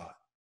your spot.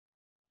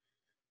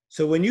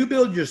 So when you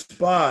build your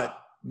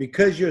spot,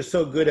 because you're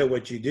so good at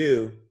what you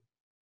do,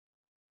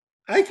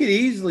 I could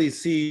easily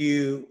see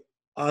you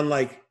on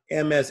like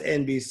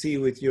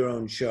MSNBC with your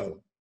own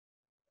show.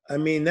 I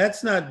mean,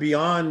 that's not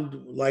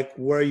beyond like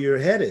where you're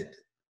headed,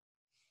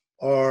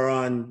 or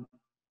on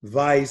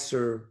Vice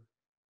or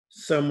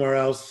somewhere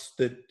else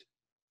that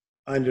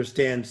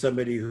understands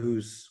somebody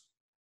who's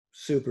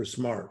super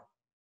smart.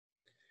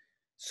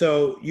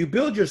 So you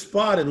build your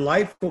spot and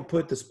life will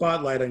put the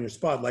spotlight on your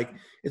spot. Like,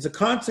 it's a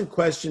constant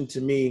question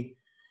to me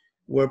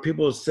where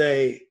people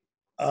say,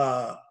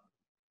 how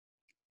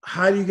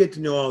do you get to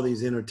know all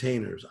these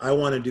entertainers? I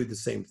want to do the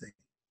same thing.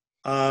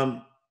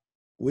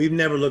 We've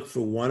never looked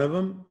for one of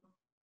them.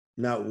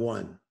 Not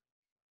one.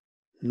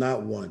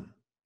 Not one.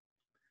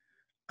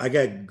 I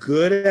got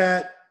good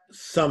at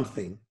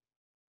something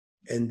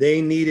and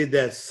they needed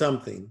that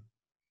something.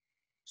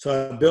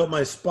 So I built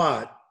my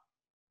spot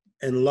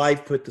and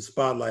life put the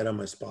spotlight on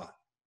my spot.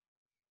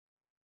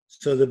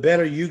 So the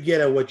better you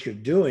get at what you're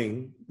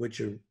doing, which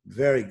you're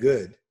very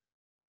good,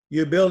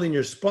 you're building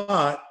your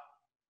spot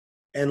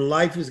and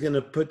life is going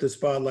to put the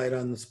spotlight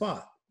on the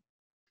spot.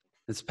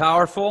 It's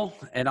powerful.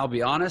 And I'll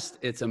be honest,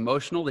 it's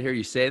emotional to hear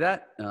you say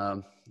that.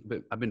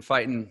 But I've been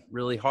fighting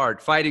really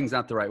hard. Fighting's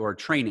not the right word.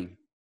 Training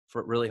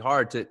for really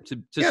hard to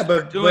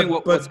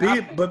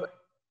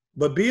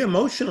but be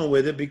emotional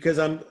with it, because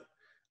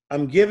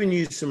I'm giving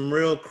you some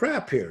real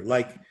crap here.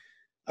 Like,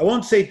 I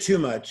won't say too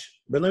much,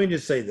 but let me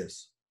just say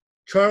this.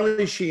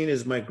 Charlie Sheen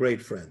is my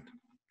great friend.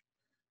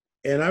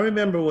 And I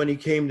remember when he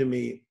came to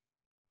me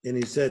and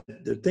he said,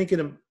 they're thinking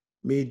of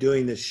me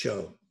doing this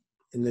show.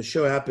 And the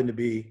show happened to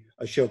be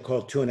a show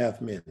called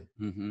 2.5 Men.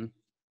 Mm-hmm.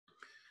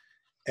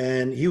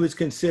 And he was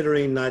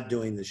considering not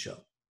doing the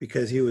show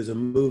because he was a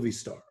movie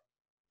star.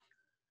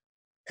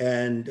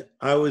 And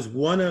I was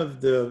one of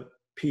the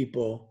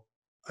people,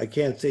 I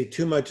can't say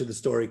too much of the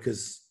story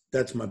because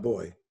that's my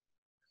boy.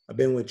 I've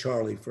been with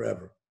Charlie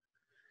forever.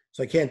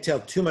 So I can't tell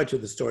too much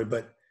of the story,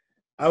 but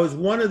I was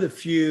one of the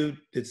few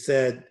that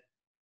said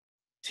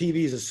TV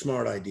is a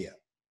smart idea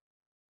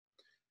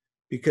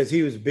because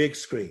he was big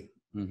screen.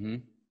 Mm-hmm.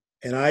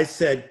 And I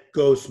said,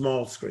 go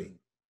small screen.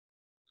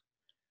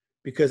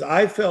 Because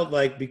I felt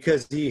like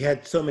because he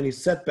had so many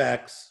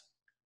setbacks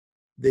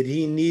that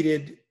he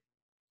needed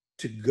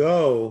to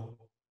go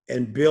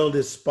and build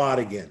his spot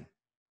again.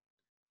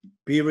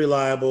 Be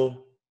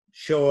reliable,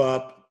 show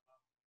up,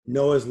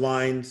 know his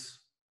lines.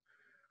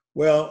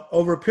 Well,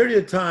 over a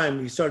period of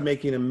time, he started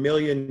making $1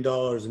 million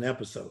an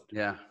episode.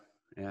 Yeah,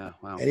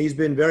 wow. And he's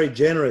been very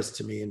generous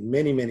to me in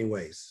many, many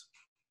ways.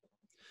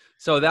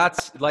 So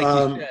that's like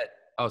you said.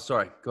 Oh,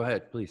 sorry. Go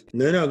ahead, please.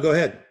 No, go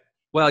ahead.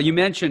 Well, you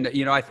mentioned,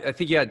 I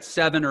think you had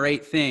 7 or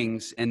 8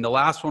 things, and the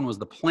last one was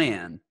the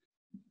plan.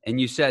 And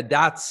you said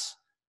that's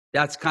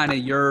kind of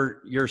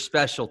your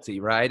specialty,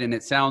 right? And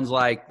it sounds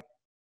like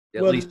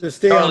at least to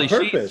stay Charlie on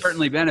purpose. Sheen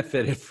certainly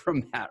benefited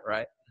from that,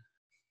 right?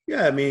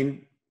 Yeah, I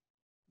mean,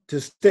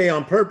 to stay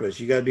on purpose,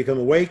 you got to become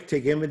awake,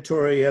 take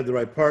inventory, you have the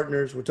right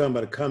partners. We're talking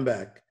about a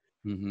comeback.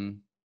 Mm-hmm.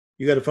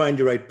 You got to find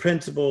your right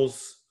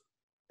principles,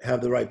 have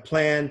the right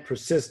plan,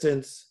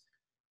 persistence,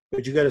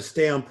 but you got to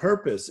stay on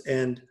purpose.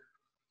 And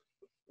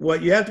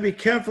what you have to be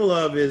careful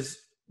of is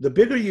the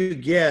bigger you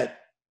get,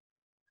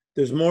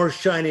 there's more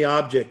shiny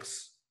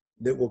objects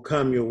that will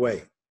come your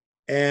way.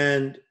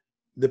 And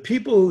the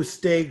people who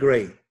stay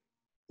great,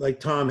 like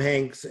Tom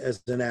Hanks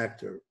as an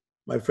actor,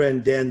 my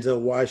friend Denzel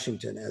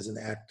Washington as an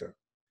actor,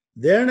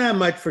 they're not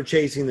much for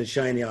chasing the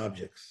shiny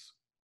objects.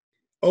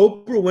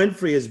 Oprah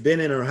Winfrey has been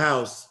in her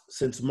house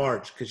since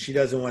March because she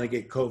doesn't want to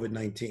get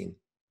COVID-19.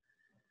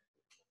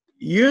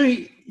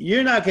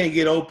 You're not going to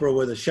get Oprah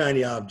with a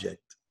shiny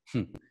object.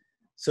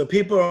 So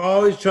people are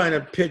always trying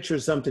to picture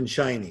something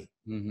shiny.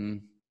 Mm-hmm.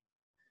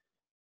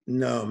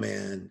 No,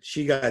 man,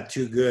 she got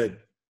too good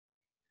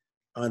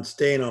on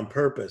staying on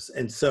purpose.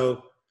 And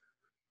so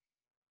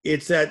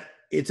it's that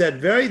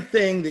very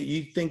thing that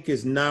you think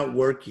is not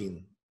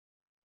working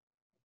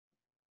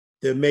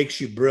that makes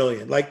you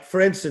brilliant. Like,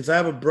 for instance, I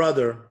have a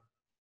brother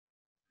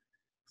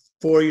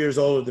 4 years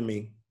older than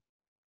me,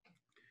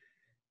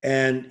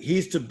 and he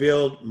used to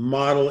build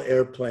model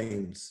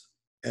airplanes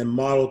and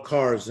model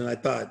cars. And I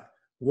thought,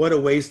 what a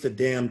waste of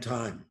damn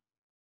time.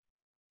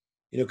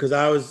 Because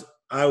I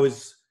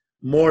was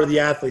more the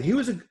athlete. He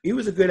was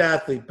a good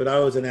athlete, but I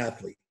was an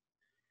athlete.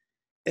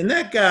 And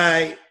that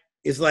guy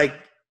is like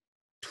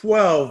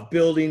 12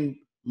 building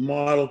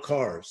model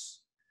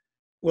cars.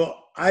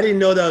 Well, I didn't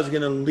know that was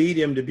going to lead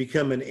him to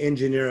become an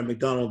engineer at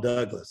McDonnell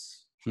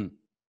Douglas.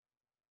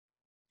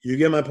 You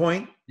get my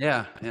point?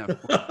 Yeah.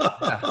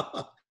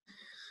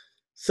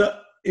 So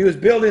he was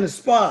building a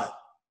spot.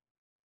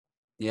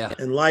 Yeah.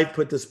 And life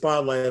put the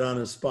spotlight on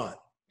his spot.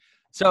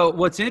 So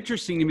what's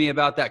interesting to me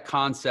about that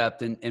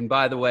concept, and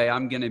by the way,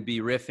 I'm going to be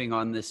riffing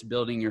on this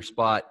building your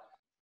spot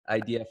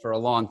idea for a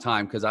long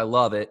time because I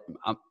love it.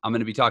 I'm going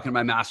to be talking to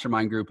my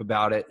mastermind group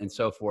about it and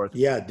so forth.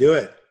 Yeah, do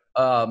it.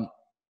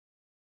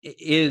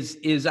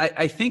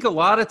 I think a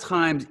lot of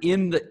times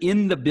in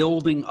the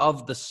building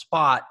of the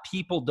spot,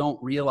 people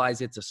don't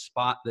realize it's a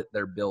spot that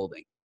they're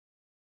building.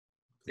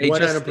 They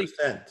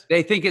 100%.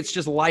 They think it's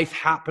just life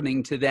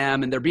happening to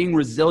them, and they're being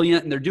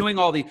resilient, and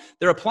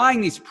they're applying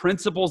these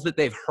principles that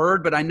they've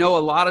heard. But I know a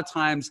lot of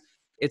times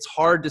it's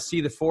hard to see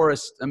the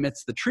forest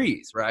amidst the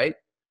trees, right?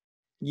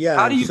 Yeah.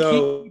 How do you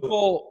keep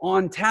people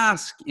on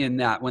task in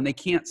that when they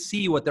can't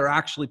see what they're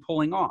actually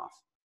pulling off?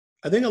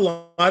 I think a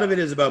lot of it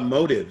is about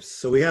motives.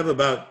 So we have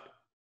about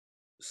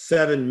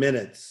 7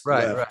 minutes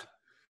left. Right.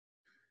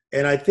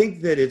 And I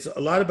think that it's a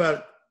lot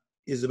about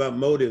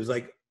motives.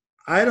 Like,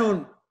 I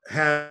don't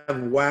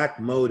have whack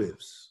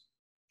motives.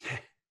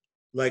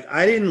 Like,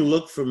 I didn't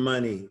look for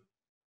money.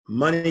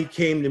 Money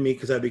came to me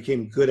because I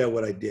became good at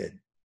what I did.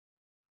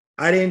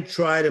 I didn't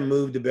try to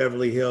move to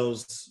Beverly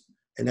Hills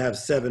and have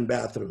 7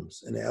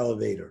 bathrooms and an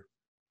elevator.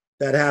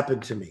 That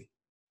happened to me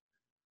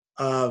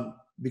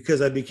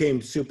because I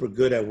became super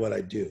good at what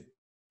I do.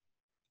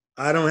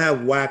 I don't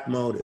have whack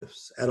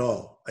motives at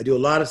all. I do a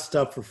lot of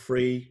stuff for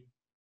free.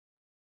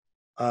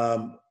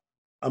 I'm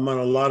on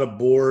a lot of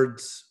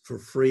boards for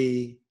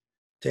free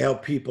to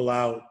help people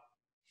out.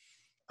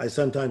 I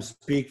sometimes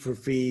speak for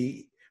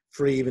free,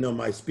 even though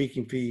my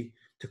speaking fee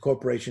to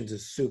corporations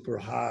is super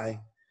high.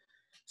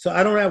 So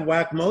I don't have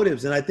whack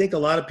motives. And I think a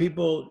lot of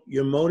people,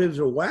 your motives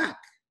are whack.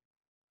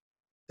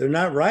 They're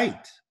not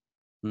right.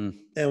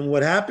 And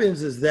what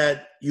happens is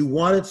that you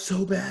want it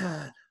so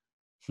bad.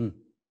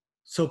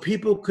 So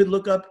people could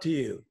look up to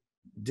you.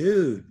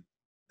 Dude,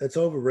 that's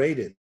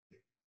overrated.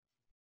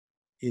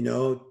 You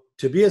know,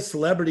 to be a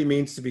celebrity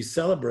means to be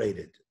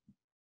celebrated.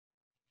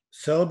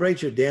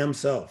 Celebrate your damn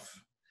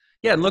self.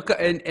 Yeah,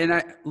 and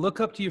I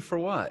look up to you for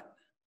what?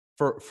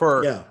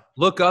 For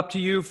look up to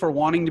you for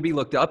wanting to be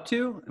looked up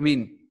to? I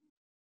mean,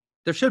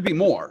 there should be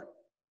more.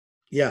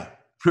 Yeah.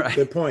 Right.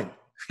 Good point.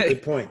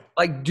 Good point.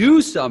 Like,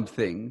 do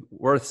something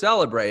worth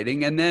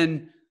celebrating, and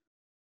then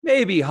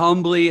maybe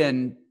humbly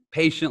and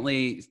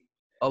patiently,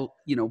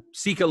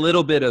 seek a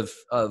little bit of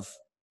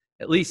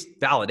at least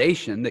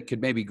validation that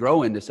could maybe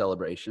grow into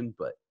celebration,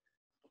 but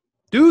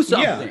do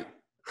something.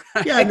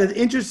 Yeah. And the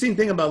interesting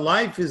thing about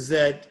life is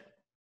that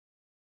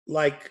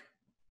like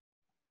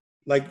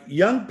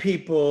young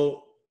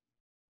people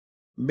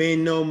may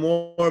know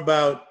more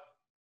about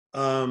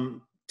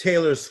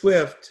Taylor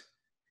Swift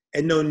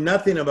and know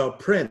nothing about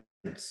Prince.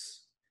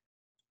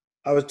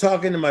 I was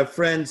talking to my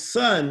friend's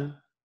son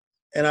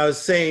and I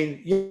was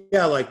saying,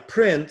 yeah, like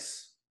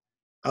Prince,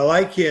 I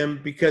like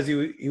him because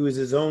he was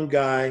his own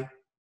guy,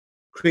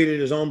 created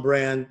his own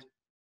brand.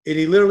 And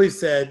he literally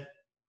said,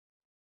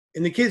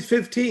 and the kid's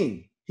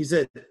 15, he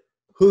said,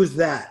 who's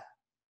that?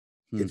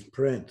 It's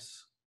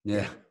Prince.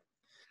 Yeah.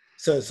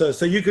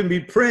 So you can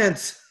be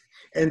Prince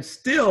and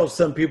still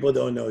some people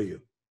don't know you.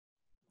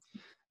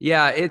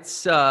 Yeah,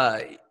 it's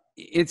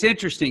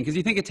interesting because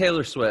you think of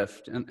Taylor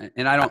Swift,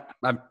 and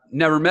I've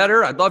never met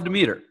her. I'd love to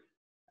meet her.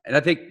 And I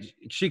think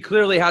she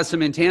clearly has some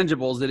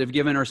intangibles that have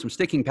given her some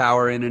sticking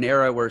power in an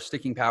era where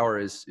sticking power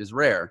is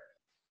rare.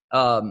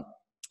 But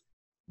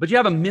you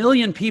have 1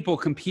 million people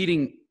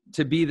competing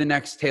to be the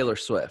next Taylor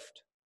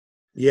Swift.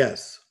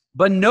 Yes.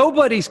 But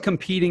nobody's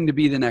competing to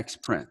be the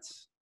next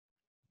Prince.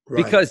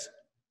 Right. Because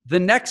the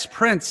next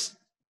Prince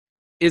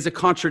is a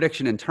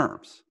contradiction in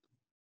terms.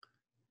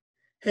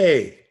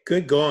 Hey,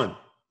 good going.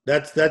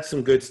 That's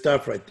some good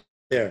stuff right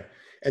there.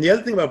 And the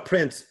other thing about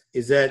Prince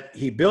is that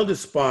he built a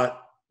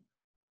spot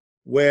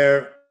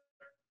where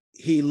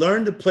he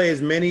learned to play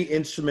as many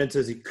instruments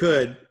as he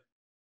could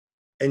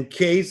in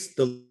case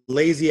the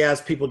lazy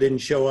ass people didn't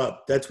show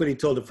up. That's what he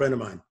told a friend of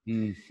mine.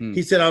 Mm-hmm.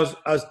 He said, I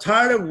was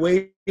tired of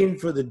waiting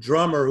for the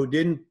drummer who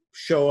didn't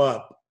show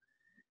up,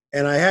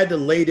 and I had to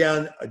lay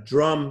down a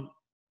drum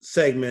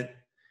segment.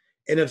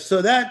 And if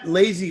that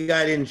lazy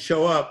guy didn't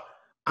show up,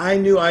 I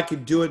knew I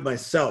could do it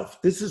myself.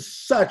 This is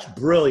such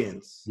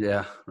brilliance.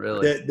 Yeah,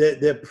 really.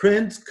 That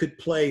Prince could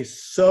play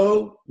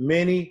so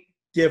many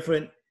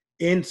different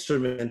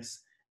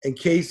instruments in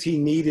case he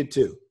needed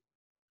to.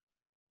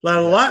 Like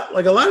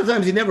a lot of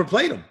times he never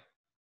played them,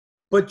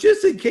 but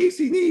just in case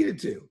he needed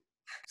to.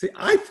 See,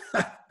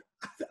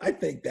 I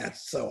think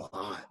that's so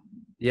hot.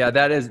 Yeah,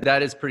 that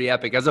is pretty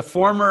epic. As a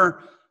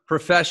former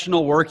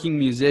professional working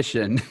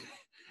musician,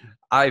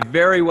 I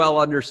very well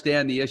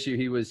understand the issue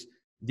he was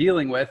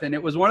dealing with. And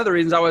it was one of the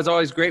reasons I was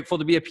always grateful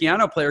to be a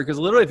piano player, because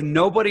literally if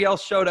nobody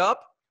else showed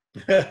up,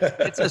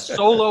 it's a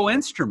solo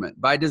instrument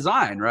by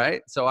design,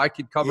 right? So I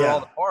could cover all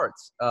the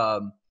parts.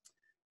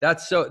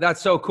 That's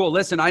so cool.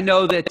 Listen, I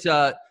know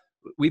that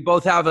we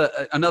both have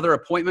another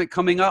appointment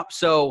coming up.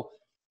 So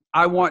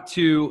I want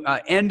to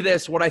end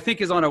this, what I think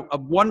is on a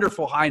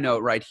wonderful high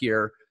note right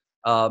here.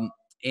 And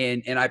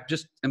I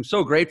just am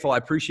so grateful. I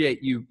appreciate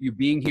you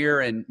being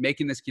here and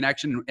making this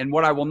connection. And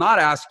what I will not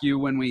ask you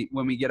when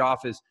we get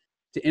off is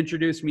to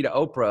introduce me to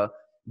Oprah.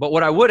 But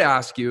what I would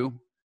ask you,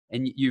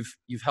 and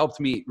you've helped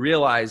me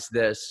realize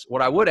this,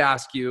 what I would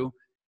ask you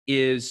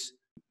is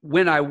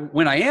when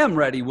I am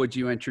ready, would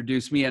you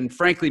introduce me? And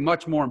frankly,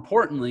 much more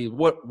importantly,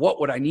 what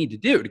would I need to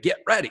do to get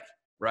ready?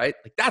 Right?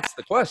 Like, that's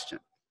the question.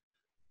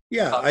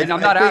 Yeah. And I'm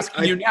not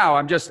asking you now.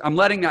 I'm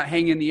letting that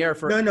hang in the air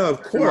for. No,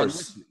 of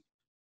course.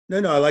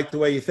 No, I like the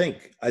way you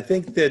think. I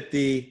think that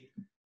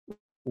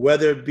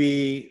whether it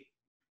be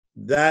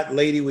that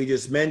lady we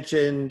just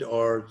mentioned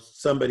or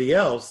somebody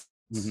else,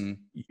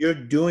 you're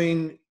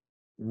doing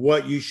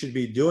what you should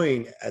be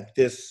doing at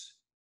this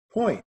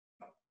point.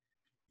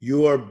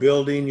 You are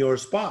building your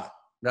spot.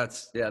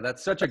 That's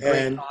such a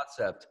great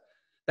concept.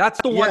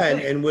 That's the one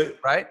thing,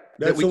 right?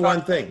 That's the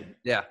one thing.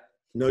 Yeah.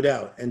 No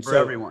doubt. And for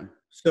everyone.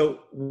 So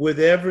with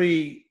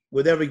every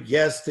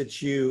guest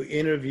that you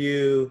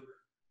interview,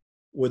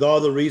 with all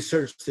the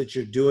research that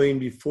you're doing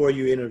before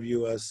you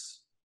interview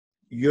us,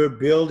 you're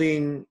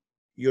building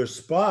your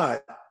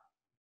spot.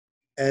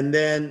 And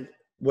then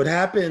what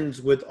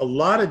happens with a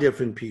lot of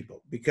different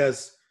people,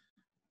 because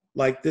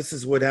like this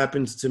is what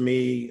happens to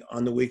me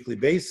on the weekly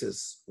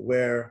basis,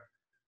 where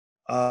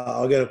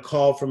I'll get a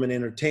call from an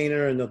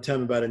entertainer and they'll tell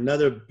me about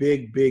another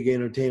big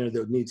entertainer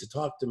that needs to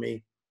talk to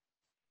me.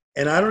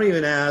 And I don't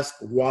even ask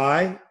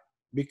why,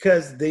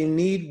 because they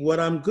need what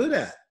I'm good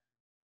at.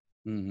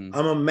 I'm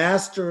a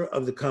master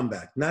of the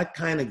comeback, not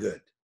kind of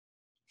good.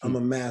 I'm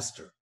a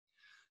master.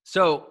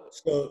 So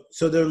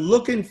they're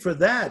looking for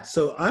that.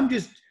 So I'm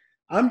just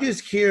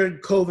here in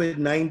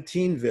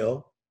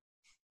COVID-19ville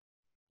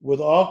with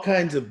all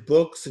kinds of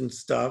books and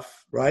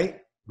stuff,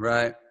 right?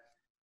 Right.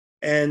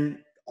 And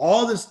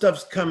all this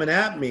stuff's coming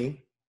at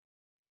me.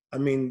 I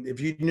mean, if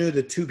you knew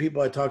the two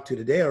people I talked to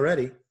today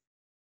already,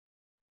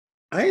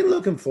 I ain't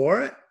looking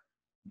for it.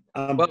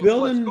 I'm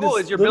building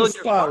this little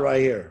spot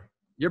right here.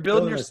 You're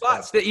building your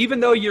spot. Even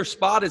though your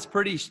spot is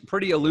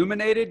pretty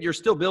illuminated, you're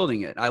still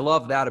building it. I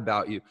love that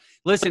about you.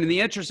 Listen, in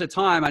the interest of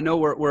time, I know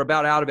we're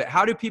about out of it.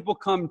 How do people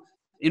come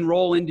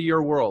enroll into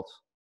your world?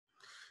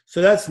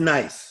 So that's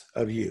nice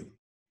of you.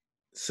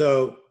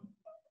 So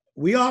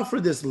we offer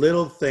this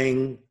little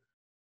thing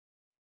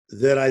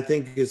that I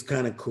think is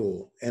kind of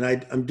cool. And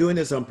I'm doing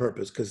this on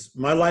purpose because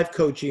my life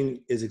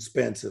coaching is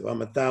expensive.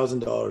 I'm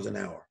 $1,000 an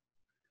hour.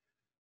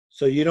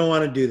 So you don't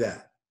want to do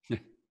that.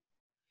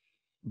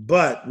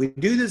 But we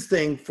do this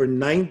thing for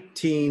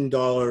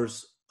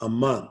 $19 a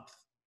month.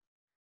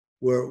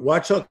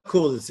 Watch how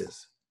cool this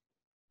is.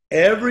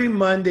 Every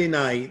Monday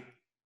night,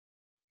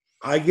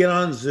 I get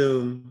on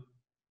Zoom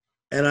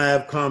and I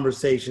have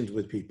conversations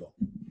with people,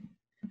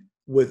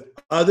 with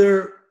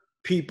other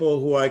people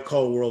who I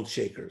call world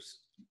shakers.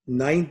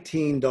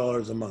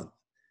 $19 a month.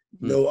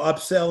 No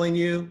upselling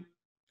you.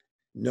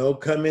 No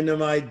come into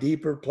my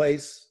deeper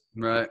place.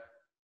 Right.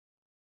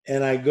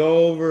 And I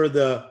go over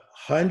the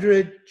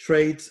 100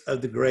 traits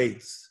of the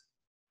greats.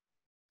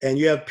 And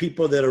you have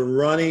people that are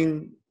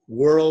running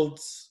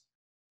worlds,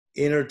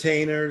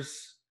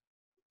 entertainers,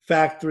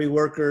 factory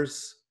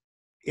workers.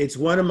 It's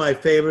one of my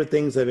favorite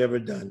things I've ever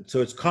done.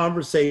 So it's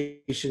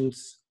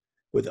conversations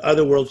with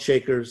other world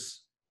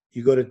shakers.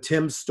 You go to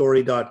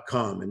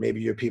timstorey.com and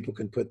maybe your people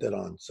can put that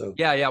on. So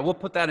yeah, we'll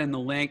put that in the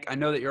link. I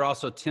know that you're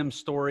also Tim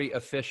Storey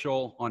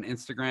Official on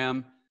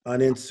Instagram. On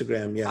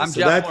Instagram, yeah. I'm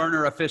Jeff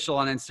Lerner Official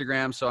on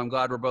Instagram, so I'm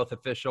glad we're both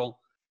official.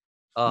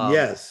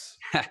 Yes.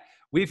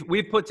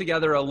 We've put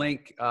together a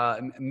link,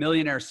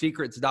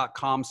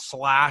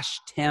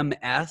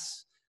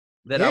 millionairesecrets.com/TimS.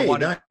 I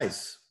want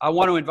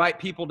to invite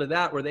people to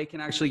that, where they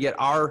can actually get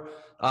our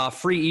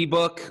free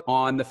ebook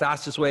on the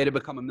fastest way to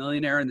become a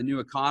millionaire in the new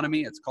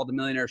economy. It's called the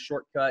Millionaire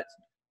Shortcut.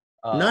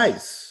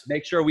 Nice.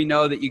 Make sure we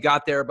know that you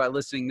got there by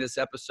listening to this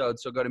episode.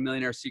 So go to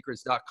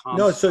millionairesecrets.com.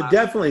 No, so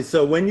definitely.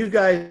 So when you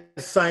guys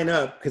sign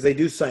up, because they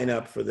do sign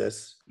up for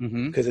this,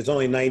 because it's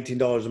only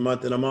 $19 a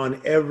month, and I'm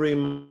on every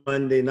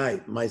Monday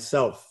night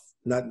myself,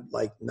 not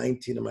like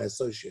 19 of my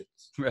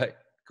associates. Right.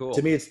 Cool.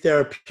 To me, it's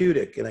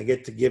therapeutic, and I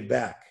get to give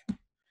back.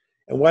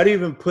 And why do you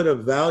even put a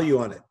value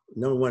on it?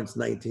 Number one, it's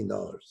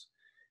 $19.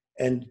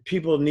 And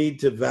people need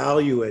to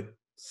value it,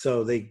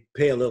 so they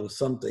pay a little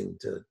something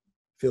to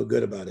feel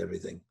good about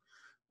everything.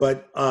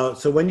 But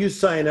so when you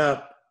sign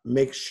up,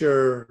 make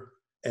sure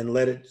and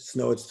let it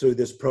know it's through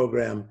this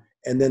program,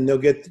 and then they'll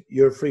get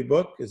your free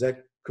book. Is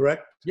that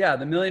correct? Yeah,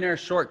 the Millionaire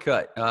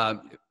Shortcut.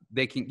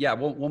 They can. Yeah,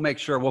 we'll make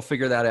sure. We'll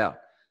figure that out.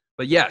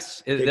 But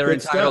yes, they're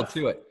entitled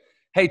to it.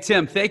 Hey,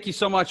 Tim, thank you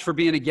so much for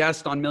being a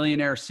guest on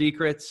Millionaire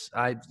Secrets.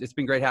 It's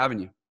been great having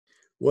you.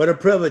 What a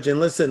privilege. And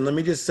listen, let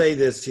me just say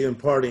this to you in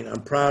parting.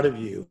 I'm proud of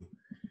you.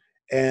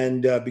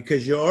 And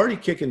because you're already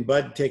kicking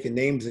butt, taking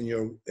names in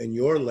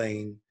your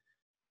lane.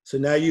 So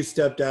now you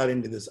stepped out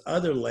into this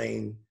other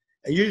lane,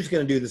 and you're just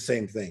going to do the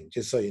same thing,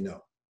 just so you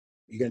know.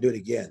 You're going to do it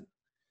again.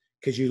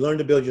 Because you learned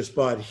to build your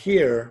spot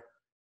here,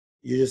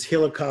 you're just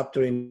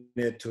helicoptering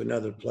it to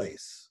another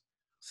place.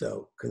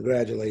 So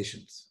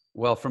congratulations.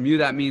 Well, from you,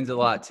 that means a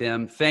lot,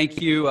 Tim. Thank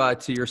you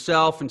to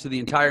yourself and to the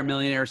entire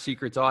Millionaire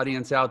Secrets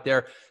audience out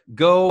there.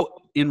 Go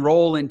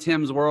enroll in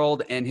Tim's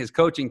world, and his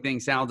coaching thing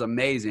sounds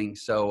amazing.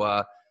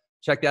 So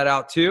check that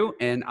out too,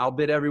 and I'll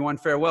bid everyone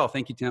farewell.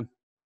 Thank you, Tim.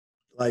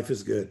 Life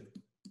is good.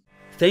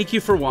 Thank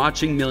you for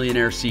watching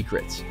Millionaire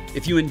Secrets.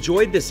 If you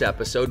enjoyed this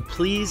episode,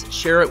 please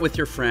share it with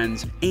your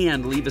friends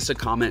and leave us a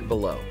comment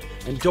below.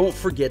 And don't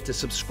forget to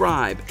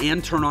subscribe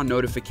and turn on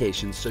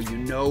notifications so you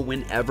know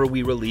whenever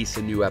we release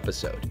a new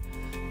episode.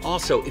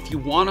 Also, if you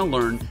want to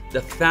learn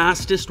the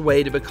fastest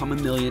way to become a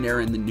millionaire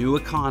in the new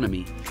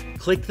economy,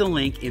 click the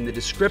link in the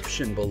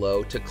description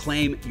below to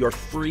claim your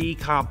free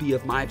copy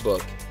of my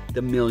book,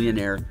 The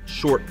Millionaire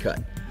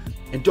Shortcut.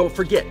 And don't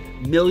forget,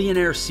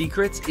 Millionaire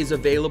Secrets is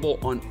available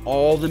on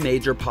all the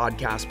major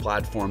podcast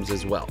platforms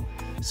as well.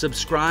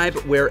 Subscribe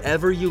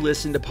wherever you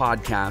listen to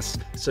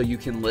podcasts so you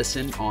can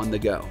listen on the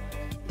go.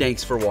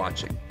 Thanks for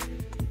watching.